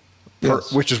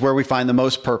 which is where we find the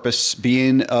most purpose,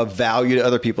 being of value to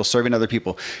other people, serving other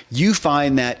people. You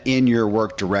find that in your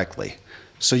work directly.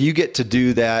 So you get to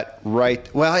do that, right?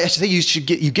 Well, I should say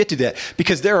you get to do that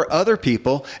because there are other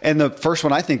people, and the first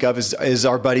one I think of is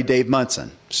our buddy Dave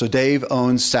Munson. So Dave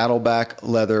owns Saddleback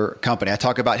Leather Company. I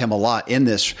talk about him a lot in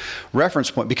this reference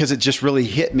point because it just really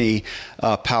hit me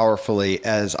powerfully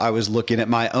as I was looking at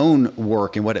my own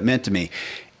work and what it meant to me.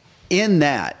 In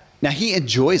that, now he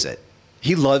enjoys it.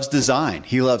 He loves design.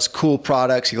 He loves cool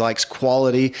products. He likes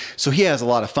quality. So he has a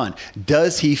lot of fun.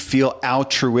 Does he feel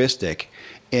altruistic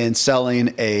in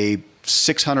selling a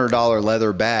 $600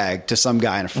 leather bag to some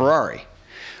guy in a Ferrari?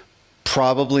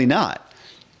 Probably not.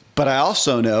 But I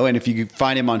also know, and if you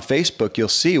find him on Facebook, you'll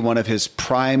see one of his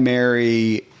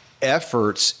primary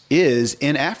efforts is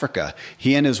in Africa.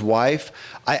 He and his wife,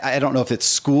 I don't know if it's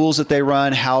schools that they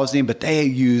run, housing, but they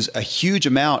use a huge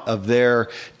amount of their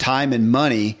time and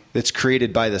money that's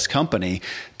created by this company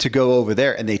to go over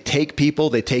there. And they take people,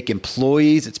 they take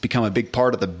employees. It's become a big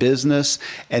part of the business,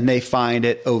 and they find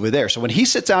it over there. So when he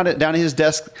sits down at his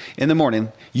desk in the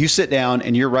morning, you sit down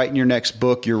and you're writing your next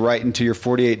book. You're writing to your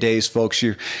 48 days, folks.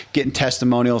 You're getting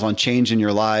testimonials on changing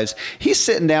your lives. He's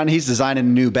sitting down, he's designing a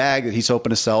new bag that he's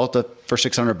hoping to sell for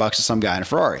 $600 to some guy in a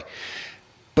Ferrari.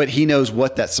 But he knows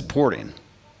what that's supporting.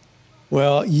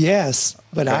 Well, yes,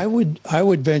 but okay. I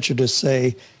would venture to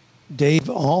say Dave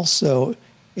also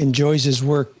enjoys his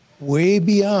work way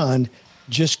beyond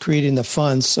just creating the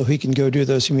funds so he can go do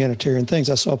those humanitarian things.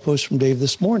 I saw a post from Dave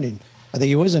this morning. I think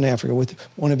he was in Africa with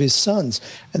one of his sons,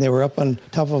 and they were up on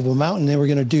top of a mountain. They were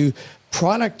going to do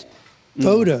product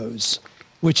photos,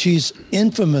 which he's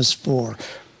infamous for.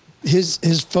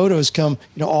 His photos come,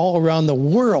 all around the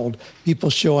world,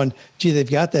 people showing, gee, they've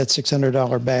got that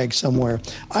 $600 bag somewhere.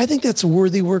 I think that's a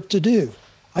worthy work to do.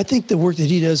 I think the work that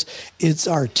he does, it's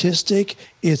artistic,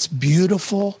 it's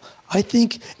beautiful. I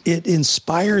think it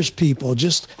inspires people,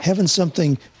 just having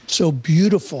something so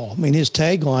beautiful. I mean, his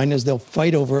tagline is they'll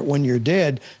fight over it when you're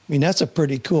dead. I mean, that's a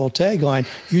pretty cool tagline.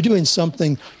 You're doing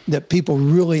something that people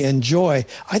really enjoy.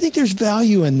 I think there's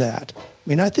value in that. I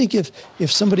mean, I think if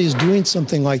somebody is doing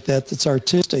something like that that's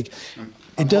artistic,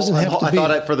 It doesn't have to be. I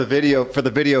thought for the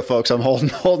video folks, I'm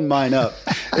holding mine up.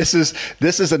 This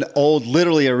is an old,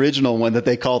 literally original one that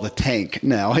they call the tank.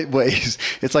 Now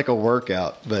it's like a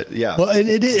workout, but yeah. Well,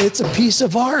 it's a piece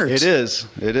of art. It is.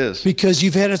 Because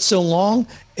you've had it so long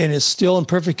and it's still in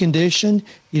perfect condition.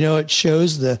 It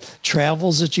shows the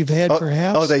travels that you've had,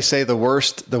 perhaps. Oh, they say the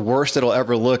worst it'll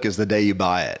ever look is the day you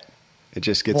buy it. It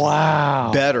just gets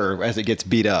better as it gets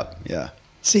beat up. Yeah.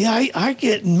 See, I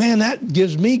get, man, that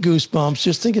gives me goosebumps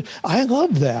just thinking. I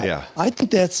love that. Yeah. I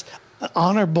think that's an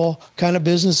honorable kind of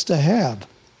business to have.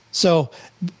 So,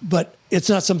 but it's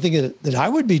not something that I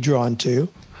would be drawn to.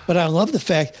 But I love the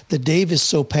fact that Dave is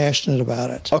so passionate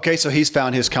about it. Okay, so he's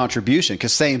found his contribution.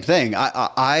 Because same thing,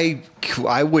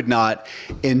 I would not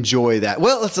enjoy that.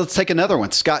 Well, let's take another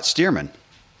one. Scott Stearman.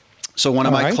 So one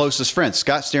of my closest friends,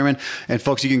 Scott Stearman, and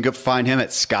folks, you can go find him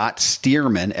at Scott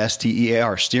Stearman,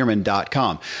 STEAR,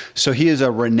 Stearman.com. So he is a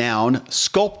renowned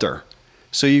sculptor.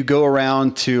 So you go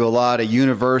around to a lot of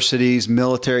universities,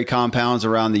 military compounds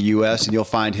around the U.S., and you'll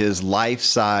find his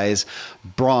life-size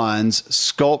bronze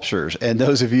sculptures. And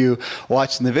those of you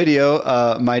watching the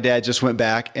video, my dad just went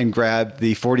back and grabbed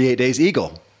the 48 Days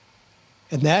Eagle.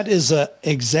 And that is an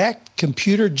exact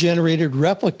computer-generated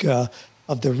replica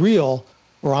of the real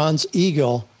bronze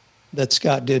eagle that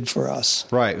Scott did for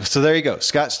us. Right. So there you go.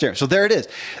 Scott Stearman. So there it is.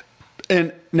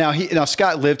 And now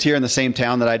Scott lived here in the same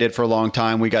town that I did for a long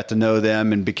time. We got to know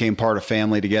them and became part of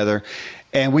family together.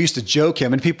 And we used to joke with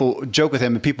him,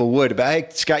 and people would, but hey,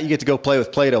 Scott, you get to go play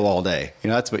with Play-Doh all day.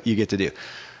 That's what you get to do.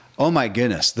 Oh my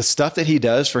goodness. The stuff that he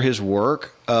does for his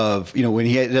work of, when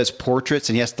he does portraits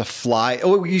and he has to fly.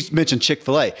 Oh, you mentioned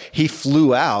Chick-fil-A. He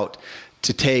flew out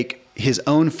to take his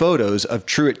own photos of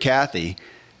Truett Cathy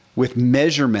with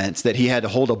measurements that he had to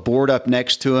hold a board up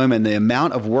next to him, and the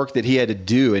amount of work that he had to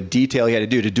do and detail he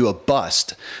had to do a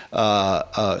bust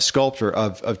sculpture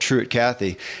of Truett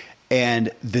Cathy.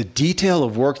 And the detail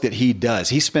of work that he does,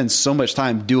 he spends so much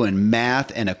time doing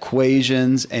math and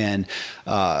equations and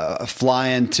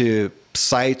flying to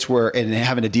sites and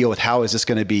having to deal with how is this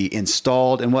going to be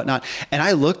installed and whatnot. And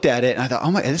I looked at it and I thought,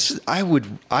 oh my,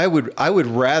 I would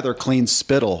rather clean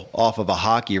spittle off of a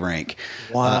hockey rink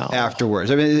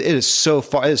afterwards. I mean, it is so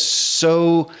far. It is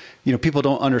so, people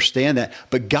don't understand that,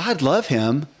 but God love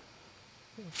him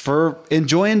for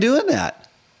enjoying doing that.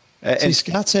 See,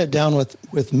 Scott sat down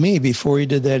with me before he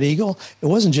did that eagle. It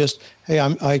wasn't just, hey,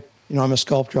 I'm a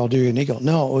sculptor, I'll do you an eagle.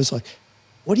 No, it was like,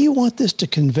 what do you want this to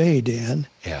convey, Dan?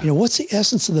 Yeah. What's the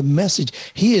essence of the message?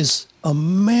 He is a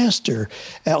master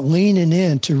at leaning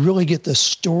in to really get the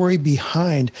story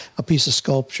behind a piece of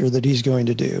sculpture that he's going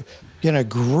to do. Again, a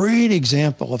great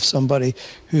example of somebody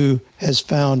who has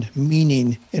found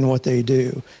meaning in what they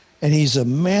do. And he's a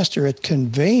master at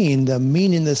conveying the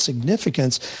meaning, the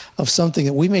significance of something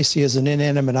that we may see as an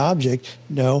inanimate object.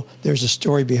 No, there's a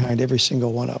story behind every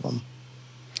single one of them.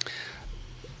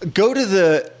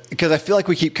 Because I feel like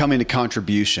we keep coming to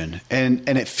contribution, and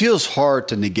it feels hard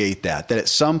to negate that at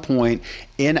some point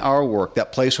in our work,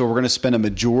 that place where we're going to spend a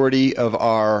majority of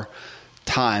our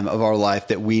time of our life,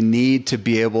 that we need to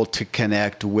be able to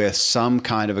connect with some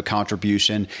kind of a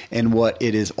contribution in what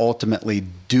it is ultimately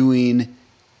doing,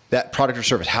 that product or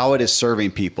service, how it is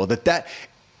serving people, that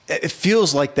it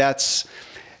feels like that's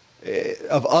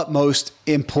of utmost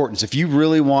importance if you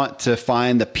really want to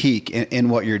find the peak in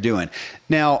what you're doing.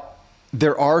 Now,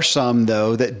 there are some,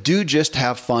 though, that do just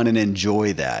have fun and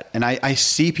enjoy that. And I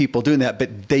see people doing that,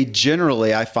 but they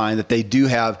generally, I find that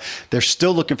they're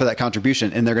still looking for that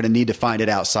contribution, and they're going to need to find it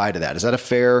outside of that. Is that a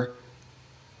fair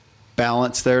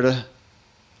balance there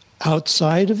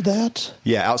outside of that?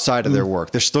 Yeah, outside of their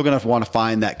work. They're still going to want to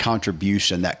find that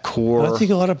contribution, that core. Well, I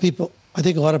think a lot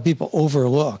of people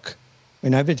overlook. I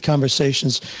mean, I've had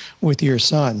conversations with your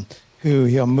son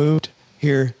who moved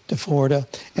here to Florida,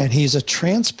 and he's a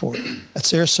transporter at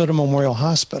Sarasota Memorial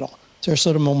Hospital.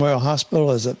 Sarasota Memorial Hospital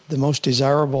is the most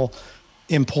desirable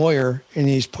employer in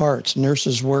these parts.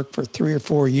 Nurses work for 3 or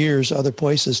 4 years other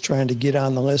places trying to get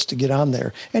on the list to get on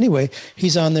there. Anyway,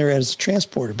 he's on there as a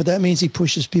transporter, but that means he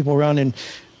pushes people around in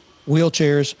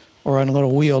wheelchairs or on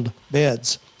little wheeled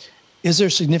beds. Is there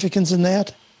significance in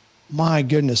that? My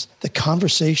goodness, the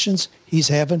conversations he's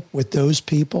having with those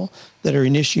people that are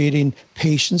initiating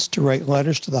patients to write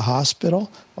letters to the hospital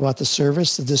about the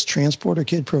service that this transporter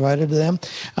kid provided to them.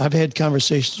 I've had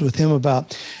conversations with him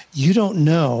about, you don't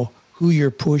know who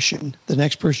you're pushing, the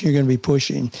next person you're going to be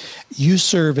pushing. You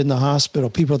serve in the hospital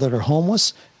people that are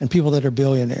homeless and people that are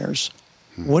billionaires.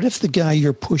 What if the guy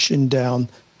you're pushing down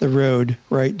the road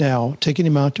right now, taking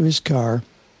him out to his car,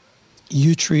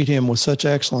 you treat him with such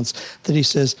excellence that he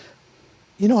says,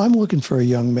 I'm looking for a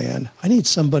young man. I need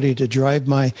somebody to drive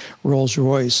my Rolls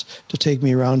Royce to take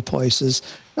me around places.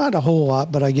 Not a whole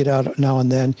lot, but I get out now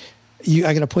and then.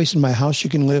 I got a place in my house you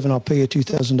can live, and I'll pay you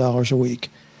 $2,000 a week.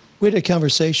 We had a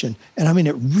conversation, and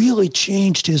it really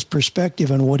changed his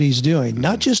perspective on what he's doing.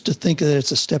 Not just to think that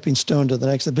it's a stepping stone to the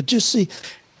next, but just see,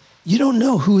 you don't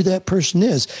know who that person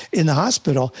is. In the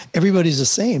hospital, everybody's the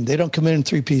same. They don't come in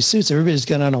three-piece suits. Everybody's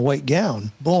got on a white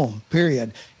gown. Boom,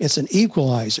 period. It's an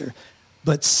equalizer.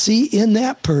 But see in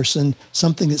that person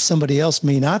something that somebody else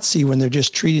may not see when they're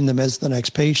just treating them as the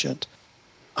next patient.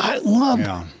 I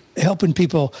love helping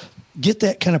people get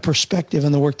that kind of perspective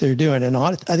in the work they're doing. And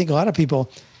I think a lot of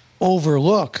people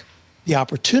overlook the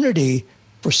opportunity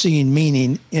for seeing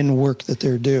meaning in work that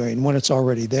they're doing when it's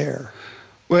already there.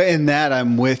 Well, in that,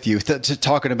 I'm with you.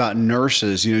 Talking about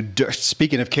nurses,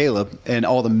 speaking of Caleb and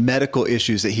all the medical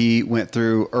issues that he went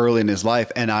through early in his life,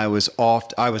 and I was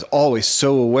always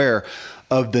so aware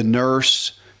of the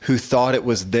nurse who thought it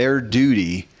was their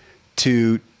duty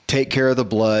to take care of the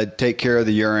blood, take care of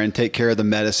the urine, take care of the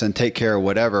medicine, take care of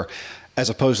whatever, as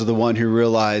opposed to the one who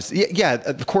realized, yeah,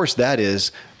 of course that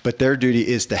is, but their duty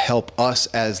is to help us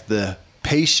as the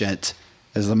patient,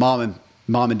 as the mom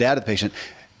and dad of the patient,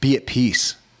 be at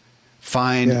peace.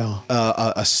 Find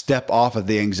a step off of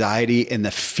the anxiety and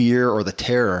the fear or the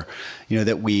terror,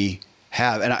 that we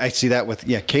have. And I see that with,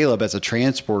 Caleb as a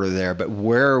transporter there, but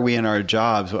where are we in our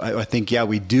jobs? I think,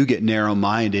 we do get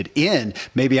narrow-minded in,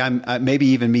 maybe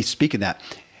even me speaking that,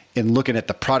 in looking at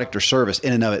the product or service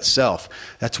in and of itself.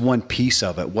 That's one piece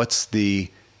of it. What's the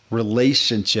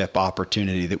relationship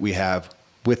opportunity that we have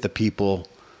with the people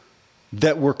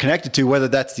that we're connected to, whether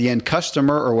that's the end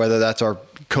customer or whether that's our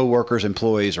coworkers,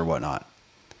 employees, or whatnot?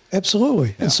 Absolutely.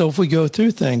 Yeah. And so if we go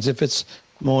through things, if it's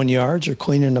mowing yards or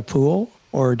cleaning a pool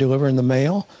or delivering the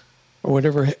mail or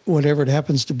whatever it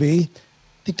happens to be,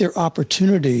 I think there are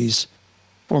opportunities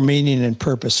for meaning and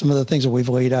purpose. Some of the things that we've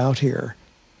laid out here,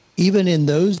 even in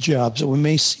those jobs that we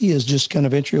may see as just kind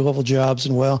of entry-level jobs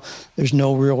and, there's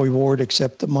no real reward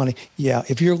except the money. Yeah,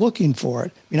 if you're looking for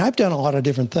it. I've done a lot of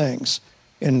different things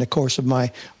in the course of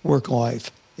my work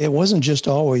life. It wasn't just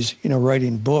always,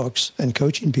 writing books and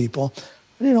coaching people.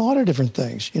 I did a lot of different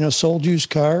things, sold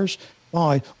used cars.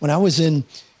 Here's an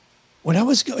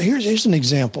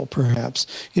example, perhaps.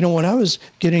 When I was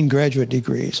getting graduate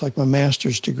degrees, like my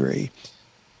master's degree,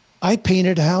 I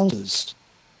painted houses.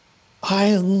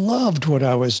 I loved what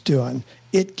I was doing.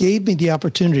 It gave me the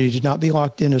opportunity to not be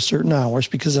locked into certain hours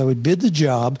because I would bid the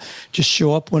job, just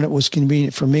show up when it was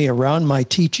convenient for me around my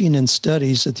teaching and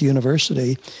studies at the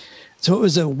university. So it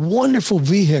was a wonderful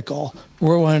vehicle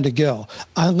where I wanted to go.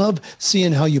 I love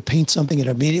seeing how you paint something, it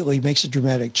immediately makes a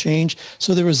dramatic change.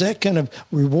 So there was that kind of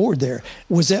reward there.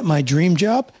 Was that my dream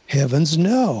job? Heavens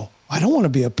no. I don't want to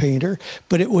be a painter,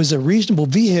 but it was a reasonable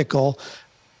vehicle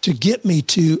to get me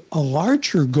to a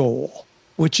larger goal,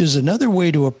 which is another way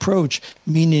to approach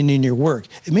meaning in your work.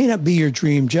 It may not be your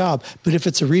dream job, but if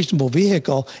it's a reasonable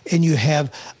vehicle and you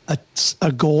have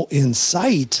a goal in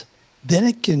sight, then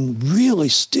it can really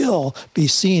still be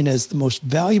seen as the most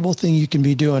valuable thing you can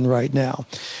be doing right now.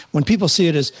 When people see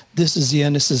it as this is the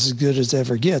end, this is as good as it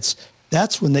ever gets,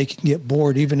 that's when they can get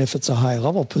bored, even if it's a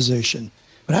high-level position.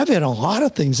 But I've had a lot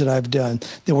of things that I've done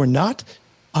that were not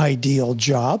ideal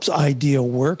jobs, ideal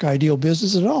work, ideal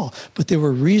business at all, but they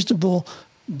were reasonable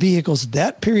vehicles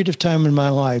that period of time in my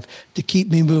life to keep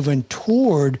me moving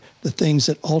toward the things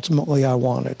that ultimately I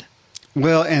wanted.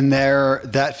 Well, and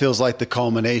that feels like the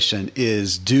culmination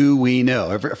is, do we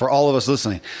know, for all of us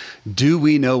listening, do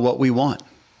we know what we want?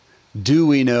 Do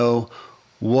we know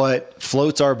what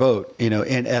floats our boat,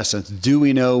 in essence? Do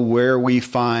we know where we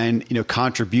find,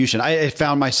 contribution? I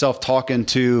found myself talking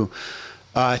to,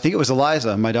 I think it was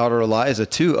Eliza, my daughter Eliza,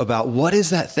 too, about what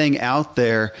is that thing out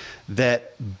there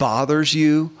that bothers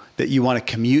you, that you want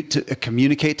to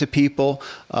communicate to people.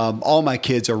 All my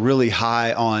kids are really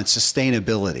high on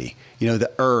sustainability,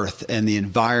 the earth and the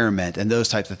environment and those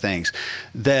types of things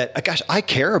that, gosh, I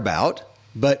care about,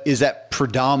 but is that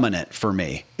predominant for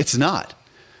me? It's not.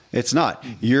 It's not.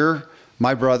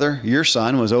 My brother, your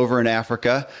son was over in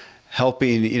Africa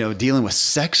helping, dealing with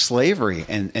sex slavery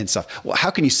and stuff. Well,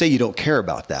 how can you say you don't care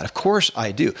about that? Of course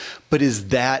I do. But is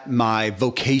that my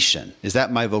vocation? Is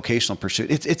that my vocational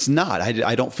pursuit? It's not.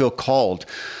 I don't feel called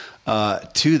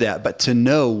to that, but to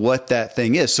know what that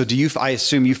thing is. So I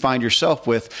assume you find yourself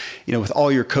with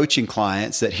all your coaching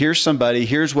clients that here's somebody,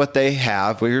 here's what they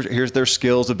have, here's their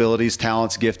skills, abilities,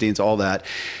 talents, giftings, all that.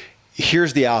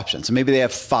 Here's the options. So maybe they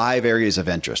have 5 areas of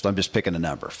interest. I'm just picking a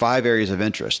number, 5 areas of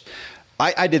interest.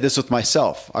 I did this with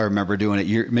myself. I remember doing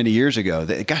it many years ago.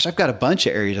 Gosh, I've got a bunch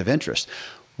of areas of interest.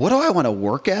 What do I want to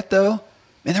work at, though?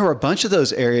 And there were a bunch of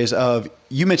those areas of,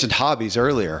 you mentioned hobbies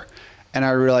earlier. And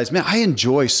I realized, man, I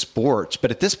enjoy sports,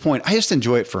 but at this point, I just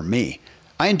enjoy it for me.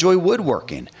 I enjoy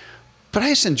woodworking, but I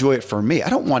just enjoy it for me. I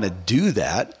don't want to do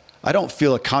that. I don't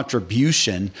feel a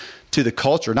contribution to the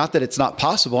culture. Not that it's not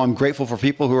possible. I'm grateful for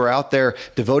people who are out there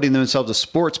devoting themselves to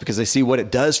sports because they see what it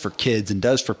does for kids and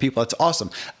does for people. That's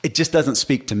awesome. It just doesn't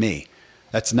speak to me.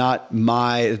 That's not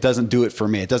it doesn't do it for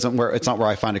me. It's not where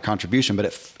I find a contribution,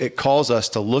 but it calls us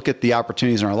to look at the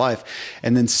opportunities in our life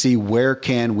and then see where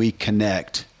can we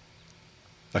connect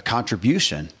a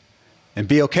contribution and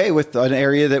be okay with an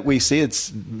area that we see.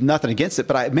 It's nothing against it,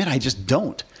 but I just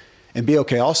don't. And be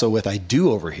okay also with I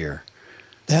do over here.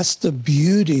 That's the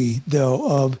beauty, though,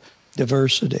 of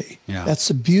diversity. Yeah. That's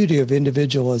the beauty of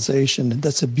individualization.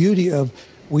 That's the beauty of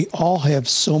we all have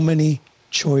so many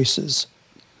choices.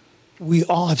 We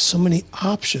all have so many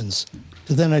options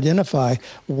to then identify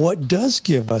what does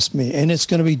give us meaning. And it's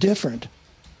going to be different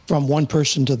from one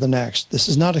person to the next. This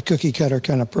is not a cookie cutter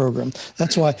kind of program.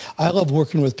 That's why I love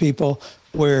working with people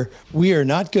where we are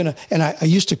not going to, and I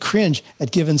used to cringe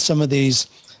at giving some of these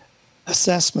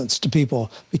assessments to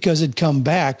people because it'd come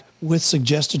back with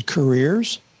suggested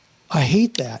careers. I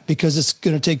hate that because it's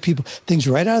going to take things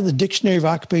right out of the dictionary of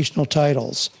occupational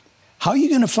titles. How are you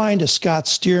going to find a Scott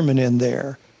Stearman in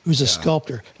there who's a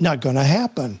sculptor? Not going to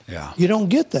happen. Yeah. You don't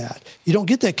get that. You don't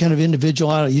get that kind of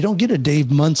individuality. You don't get a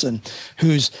Dave Munson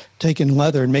who's taking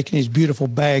leather and making these beautiful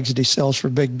bags that he sells for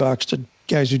big bucks to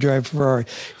guys who drive Ferrari.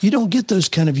 You don't get those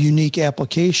kind of unique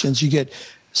applications. You get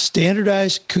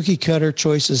standardized cookie cutter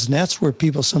choices, and that's where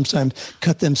people sometimes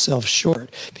cut themselves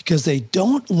short because they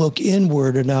don't look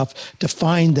inward enough to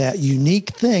find that unique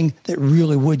thing that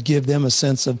really would give them a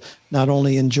sense of not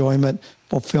only enjoyment,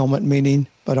 fulfillment, meaning,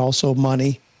 but also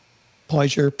money,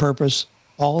 pleasure, purpose,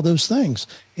 all of those things.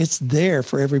 It's there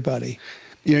for everybody.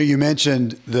 You know, you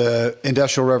mentioned the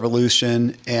Industrial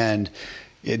Revolution and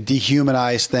it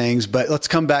dehumanized things, but let's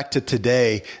come back to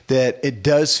today, that it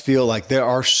does feel like there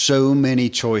are so many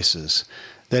choices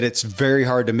that it's very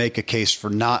hard to make a case for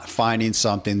not finding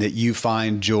something that you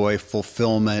find joy,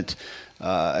 fulfillment,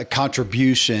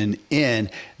 contribution in.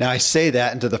 Now, I say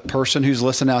that, and to the person who's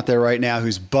listening out there right now,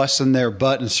 who's busting their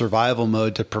butt in survival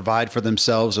mode to provide for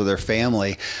themselves or their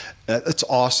family, that's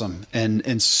awesome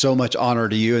and so much honor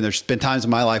to you. And there's been times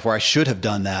in my life where I should have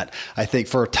done that, I think,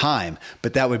 for a time,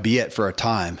 but that would be it for a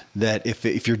time. That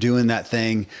if you're doing that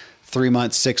thing 3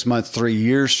 months, 6 months, 3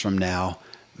 years from now,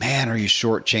 man, are you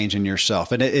shortchanging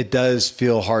yourself? And it does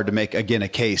feel hard to make, again, a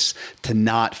case to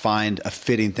not find a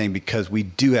fitting thing because we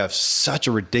do have such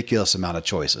a ridiculous amount of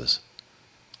choices.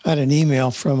 I had an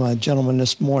email from a gentleman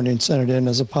this morning, sent it in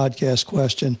as a podcast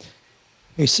question.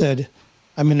 He said,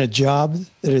 I'm in a job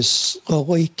that is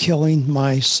slowly killing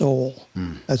my soul.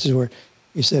 That's his word.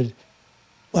 He said,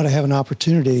 but I have an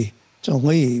opportunity to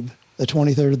leave the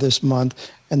 23rd of this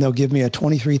month, and they'll give me a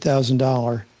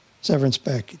 $23,000 severance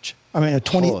package. I mean,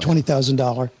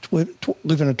 $20,000,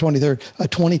 leaving a 23rd, a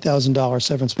 $20,000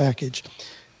 severance package.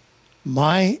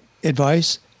 My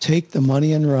advice, take the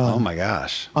money and run. Oh my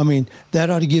gosh. I mean, that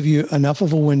ought to give you enough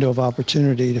of a window of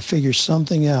opportunity to figure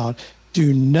something out.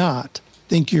 Do not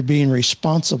think you're being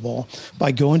responsible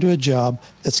by going to a job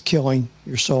that's killing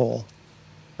your soul.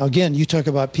 Now, again, you talk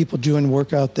about people doing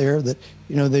work out there that,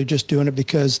 they're just doing it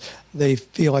because they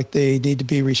feel like they need to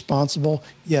be responsible.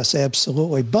 Yes,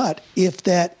 absolutely. But if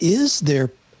that is the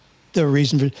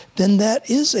reason for it, then that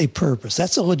is a purpose.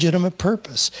 That's a legitimate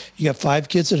purpose. You got 5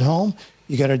 kids at home.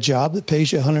 You got a job that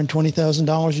pays you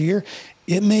 $120,000 a year.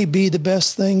 It may be the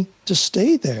best thing to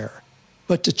stay there,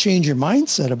 but to change your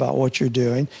mindset about what you're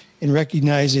doing and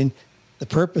recognizing the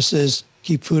purpose is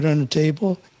keep food on the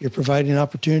table. You're providing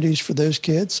opportunities for those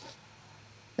kids.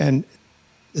 And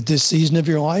at this season of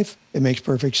your life, it makes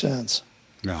perfect sense.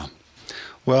 Yeah.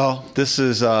 Well, this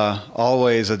is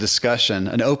always a discussion.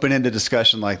 An open-ended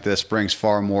discussion like this brings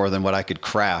far more than what I could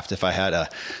craft if I had a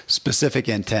specific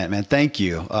intent. Man, thank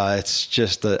you. It's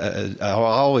just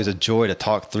always a joy to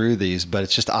talk through these, but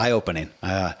it's just eye-opening.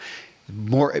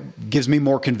 It gives me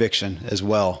more conviction as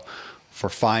well for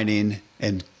finding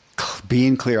and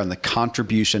being clear on the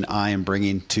contribution I am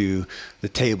bringing to the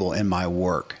table in my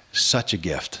work. Such a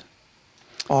gift.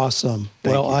 Awesome.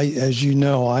 Well, as you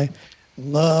know, I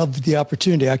love the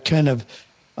opportunity. I kind of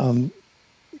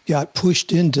got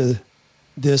pushed into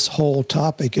this whole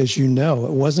topic, as you know.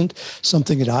 It wasn't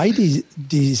something that I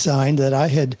designed that I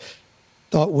had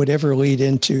thought would ever lead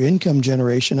into income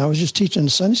generation. I was just teaching a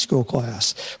Sunday school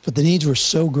class, but the needs were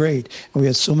so great. And we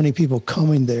had so many people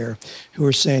coming there who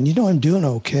were saying, I'm doing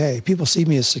okay. People see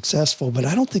me as successful, but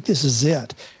I don't think this is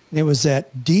it. And it was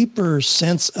that deeper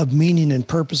sense of meaning and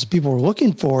purpose that people were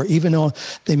looking for, even though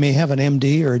they may have an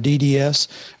MD or a DDS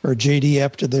or a JD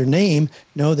after their name.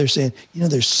 No, they're saying,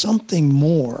 there's something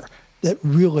more that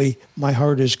really my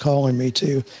heart is calling me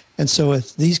to. And so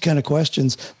it's these kind of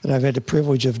questions that I've had the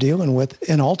privilege of dealing with.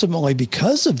 And ultimately,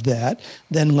 because of that,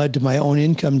 then led to my own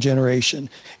income generation.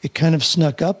 It kind of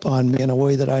snuck up on me in a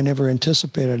way that I never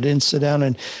anticipated. I didn't sit down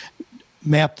and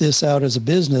map this out as a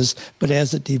business, but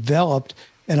as it developed,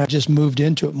 and I just moved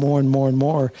into it more and more and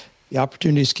more, the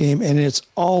opportunities came, and it's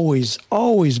always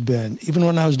been, even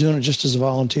when I was doing it just as a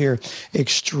volunteer,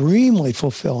 extremely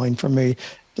fulfilling for me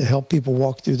to help people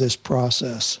walk through this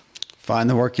process. Find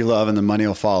the work you love and the money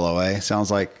will follow, eh?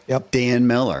 Sounds like Dan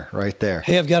Miller right there.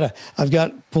 Hey, I've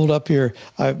got pulled up here.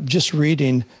 I'm just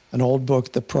reading an old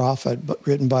book, The Prophet,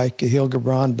 written by Kahlil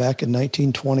Gibran back in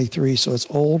 1923. So it's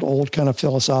old kind of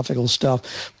philosophical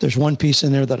stuff. There's one piece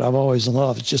in there that I've always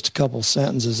loved. It's just a couple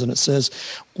sentences, and it says,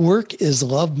 "Work is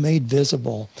love made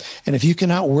visible. And if you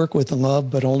cannot work with love,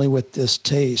 but only with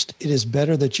distaste, it is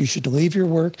better that you should leave your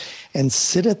work and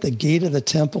sit at the gate of the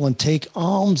temple and take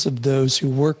alms of those who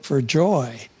work for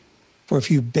joy. For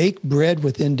if you bake bread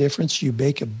with indifference, you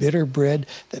bake a bitter bread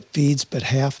that feeds but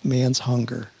half man's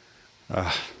hunger."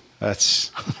 That's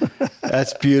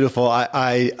beautiful.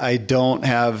 I don't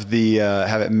have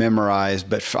have it memorized,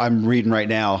 but I'm reading right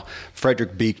now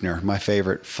Frederick Buechner, my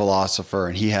favorite philosopher,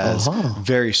 and he has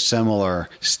very similar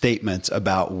statements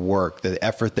about work, the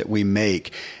effort that we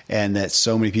make, and that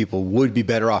so many people would be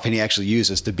better off. And he actually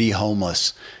uses to be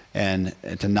homeless and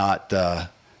to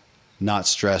not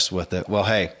stress with it. Well,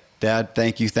 hey, Dad,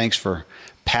 thank you. Thanks for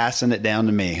passing it down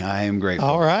to me. I am grateful.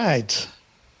 All right.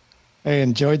 I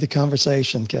enjoyed the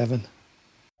conversation, Kevin.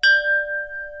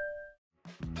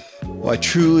 Well, I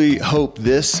truly hope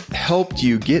this helped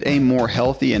you get a more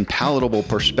healthy and palatable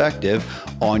perspective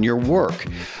on your work.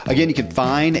 Again, you can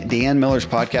find Dan Miller's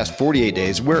podcast, 48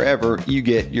 Days, wherever you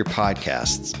get your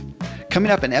podcasts. Coming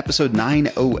up in episode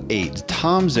 908,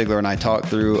 Tom Ziglar and I talked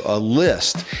through a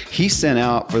list he sent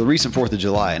out for the recent 4th of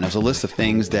July. And it was a list of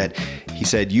things that he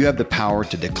said you have the power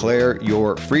to declare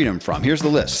your freedom from. Here's the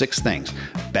list, 6 things: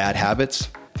 bad habits,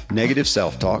 negative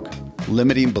self-talk,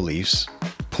 limiting beliefs,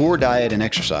 poor diet and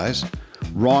exercise,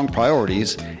 wrong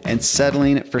priorities, and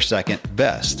settling for second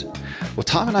best. Well,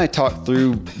 Tom and I talked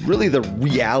through really the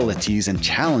realities and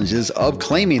challenges of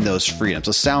claiming those freedoms.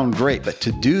 They sound great, but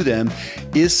to do them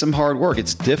is some hard work.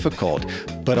 It's difficult,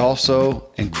 but also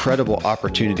incredible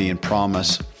opportunity and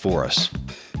promise for us.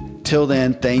 Till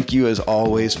then, thank you as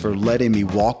always for letting me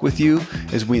walk with you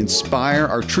as we inspire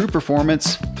our true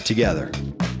performance together.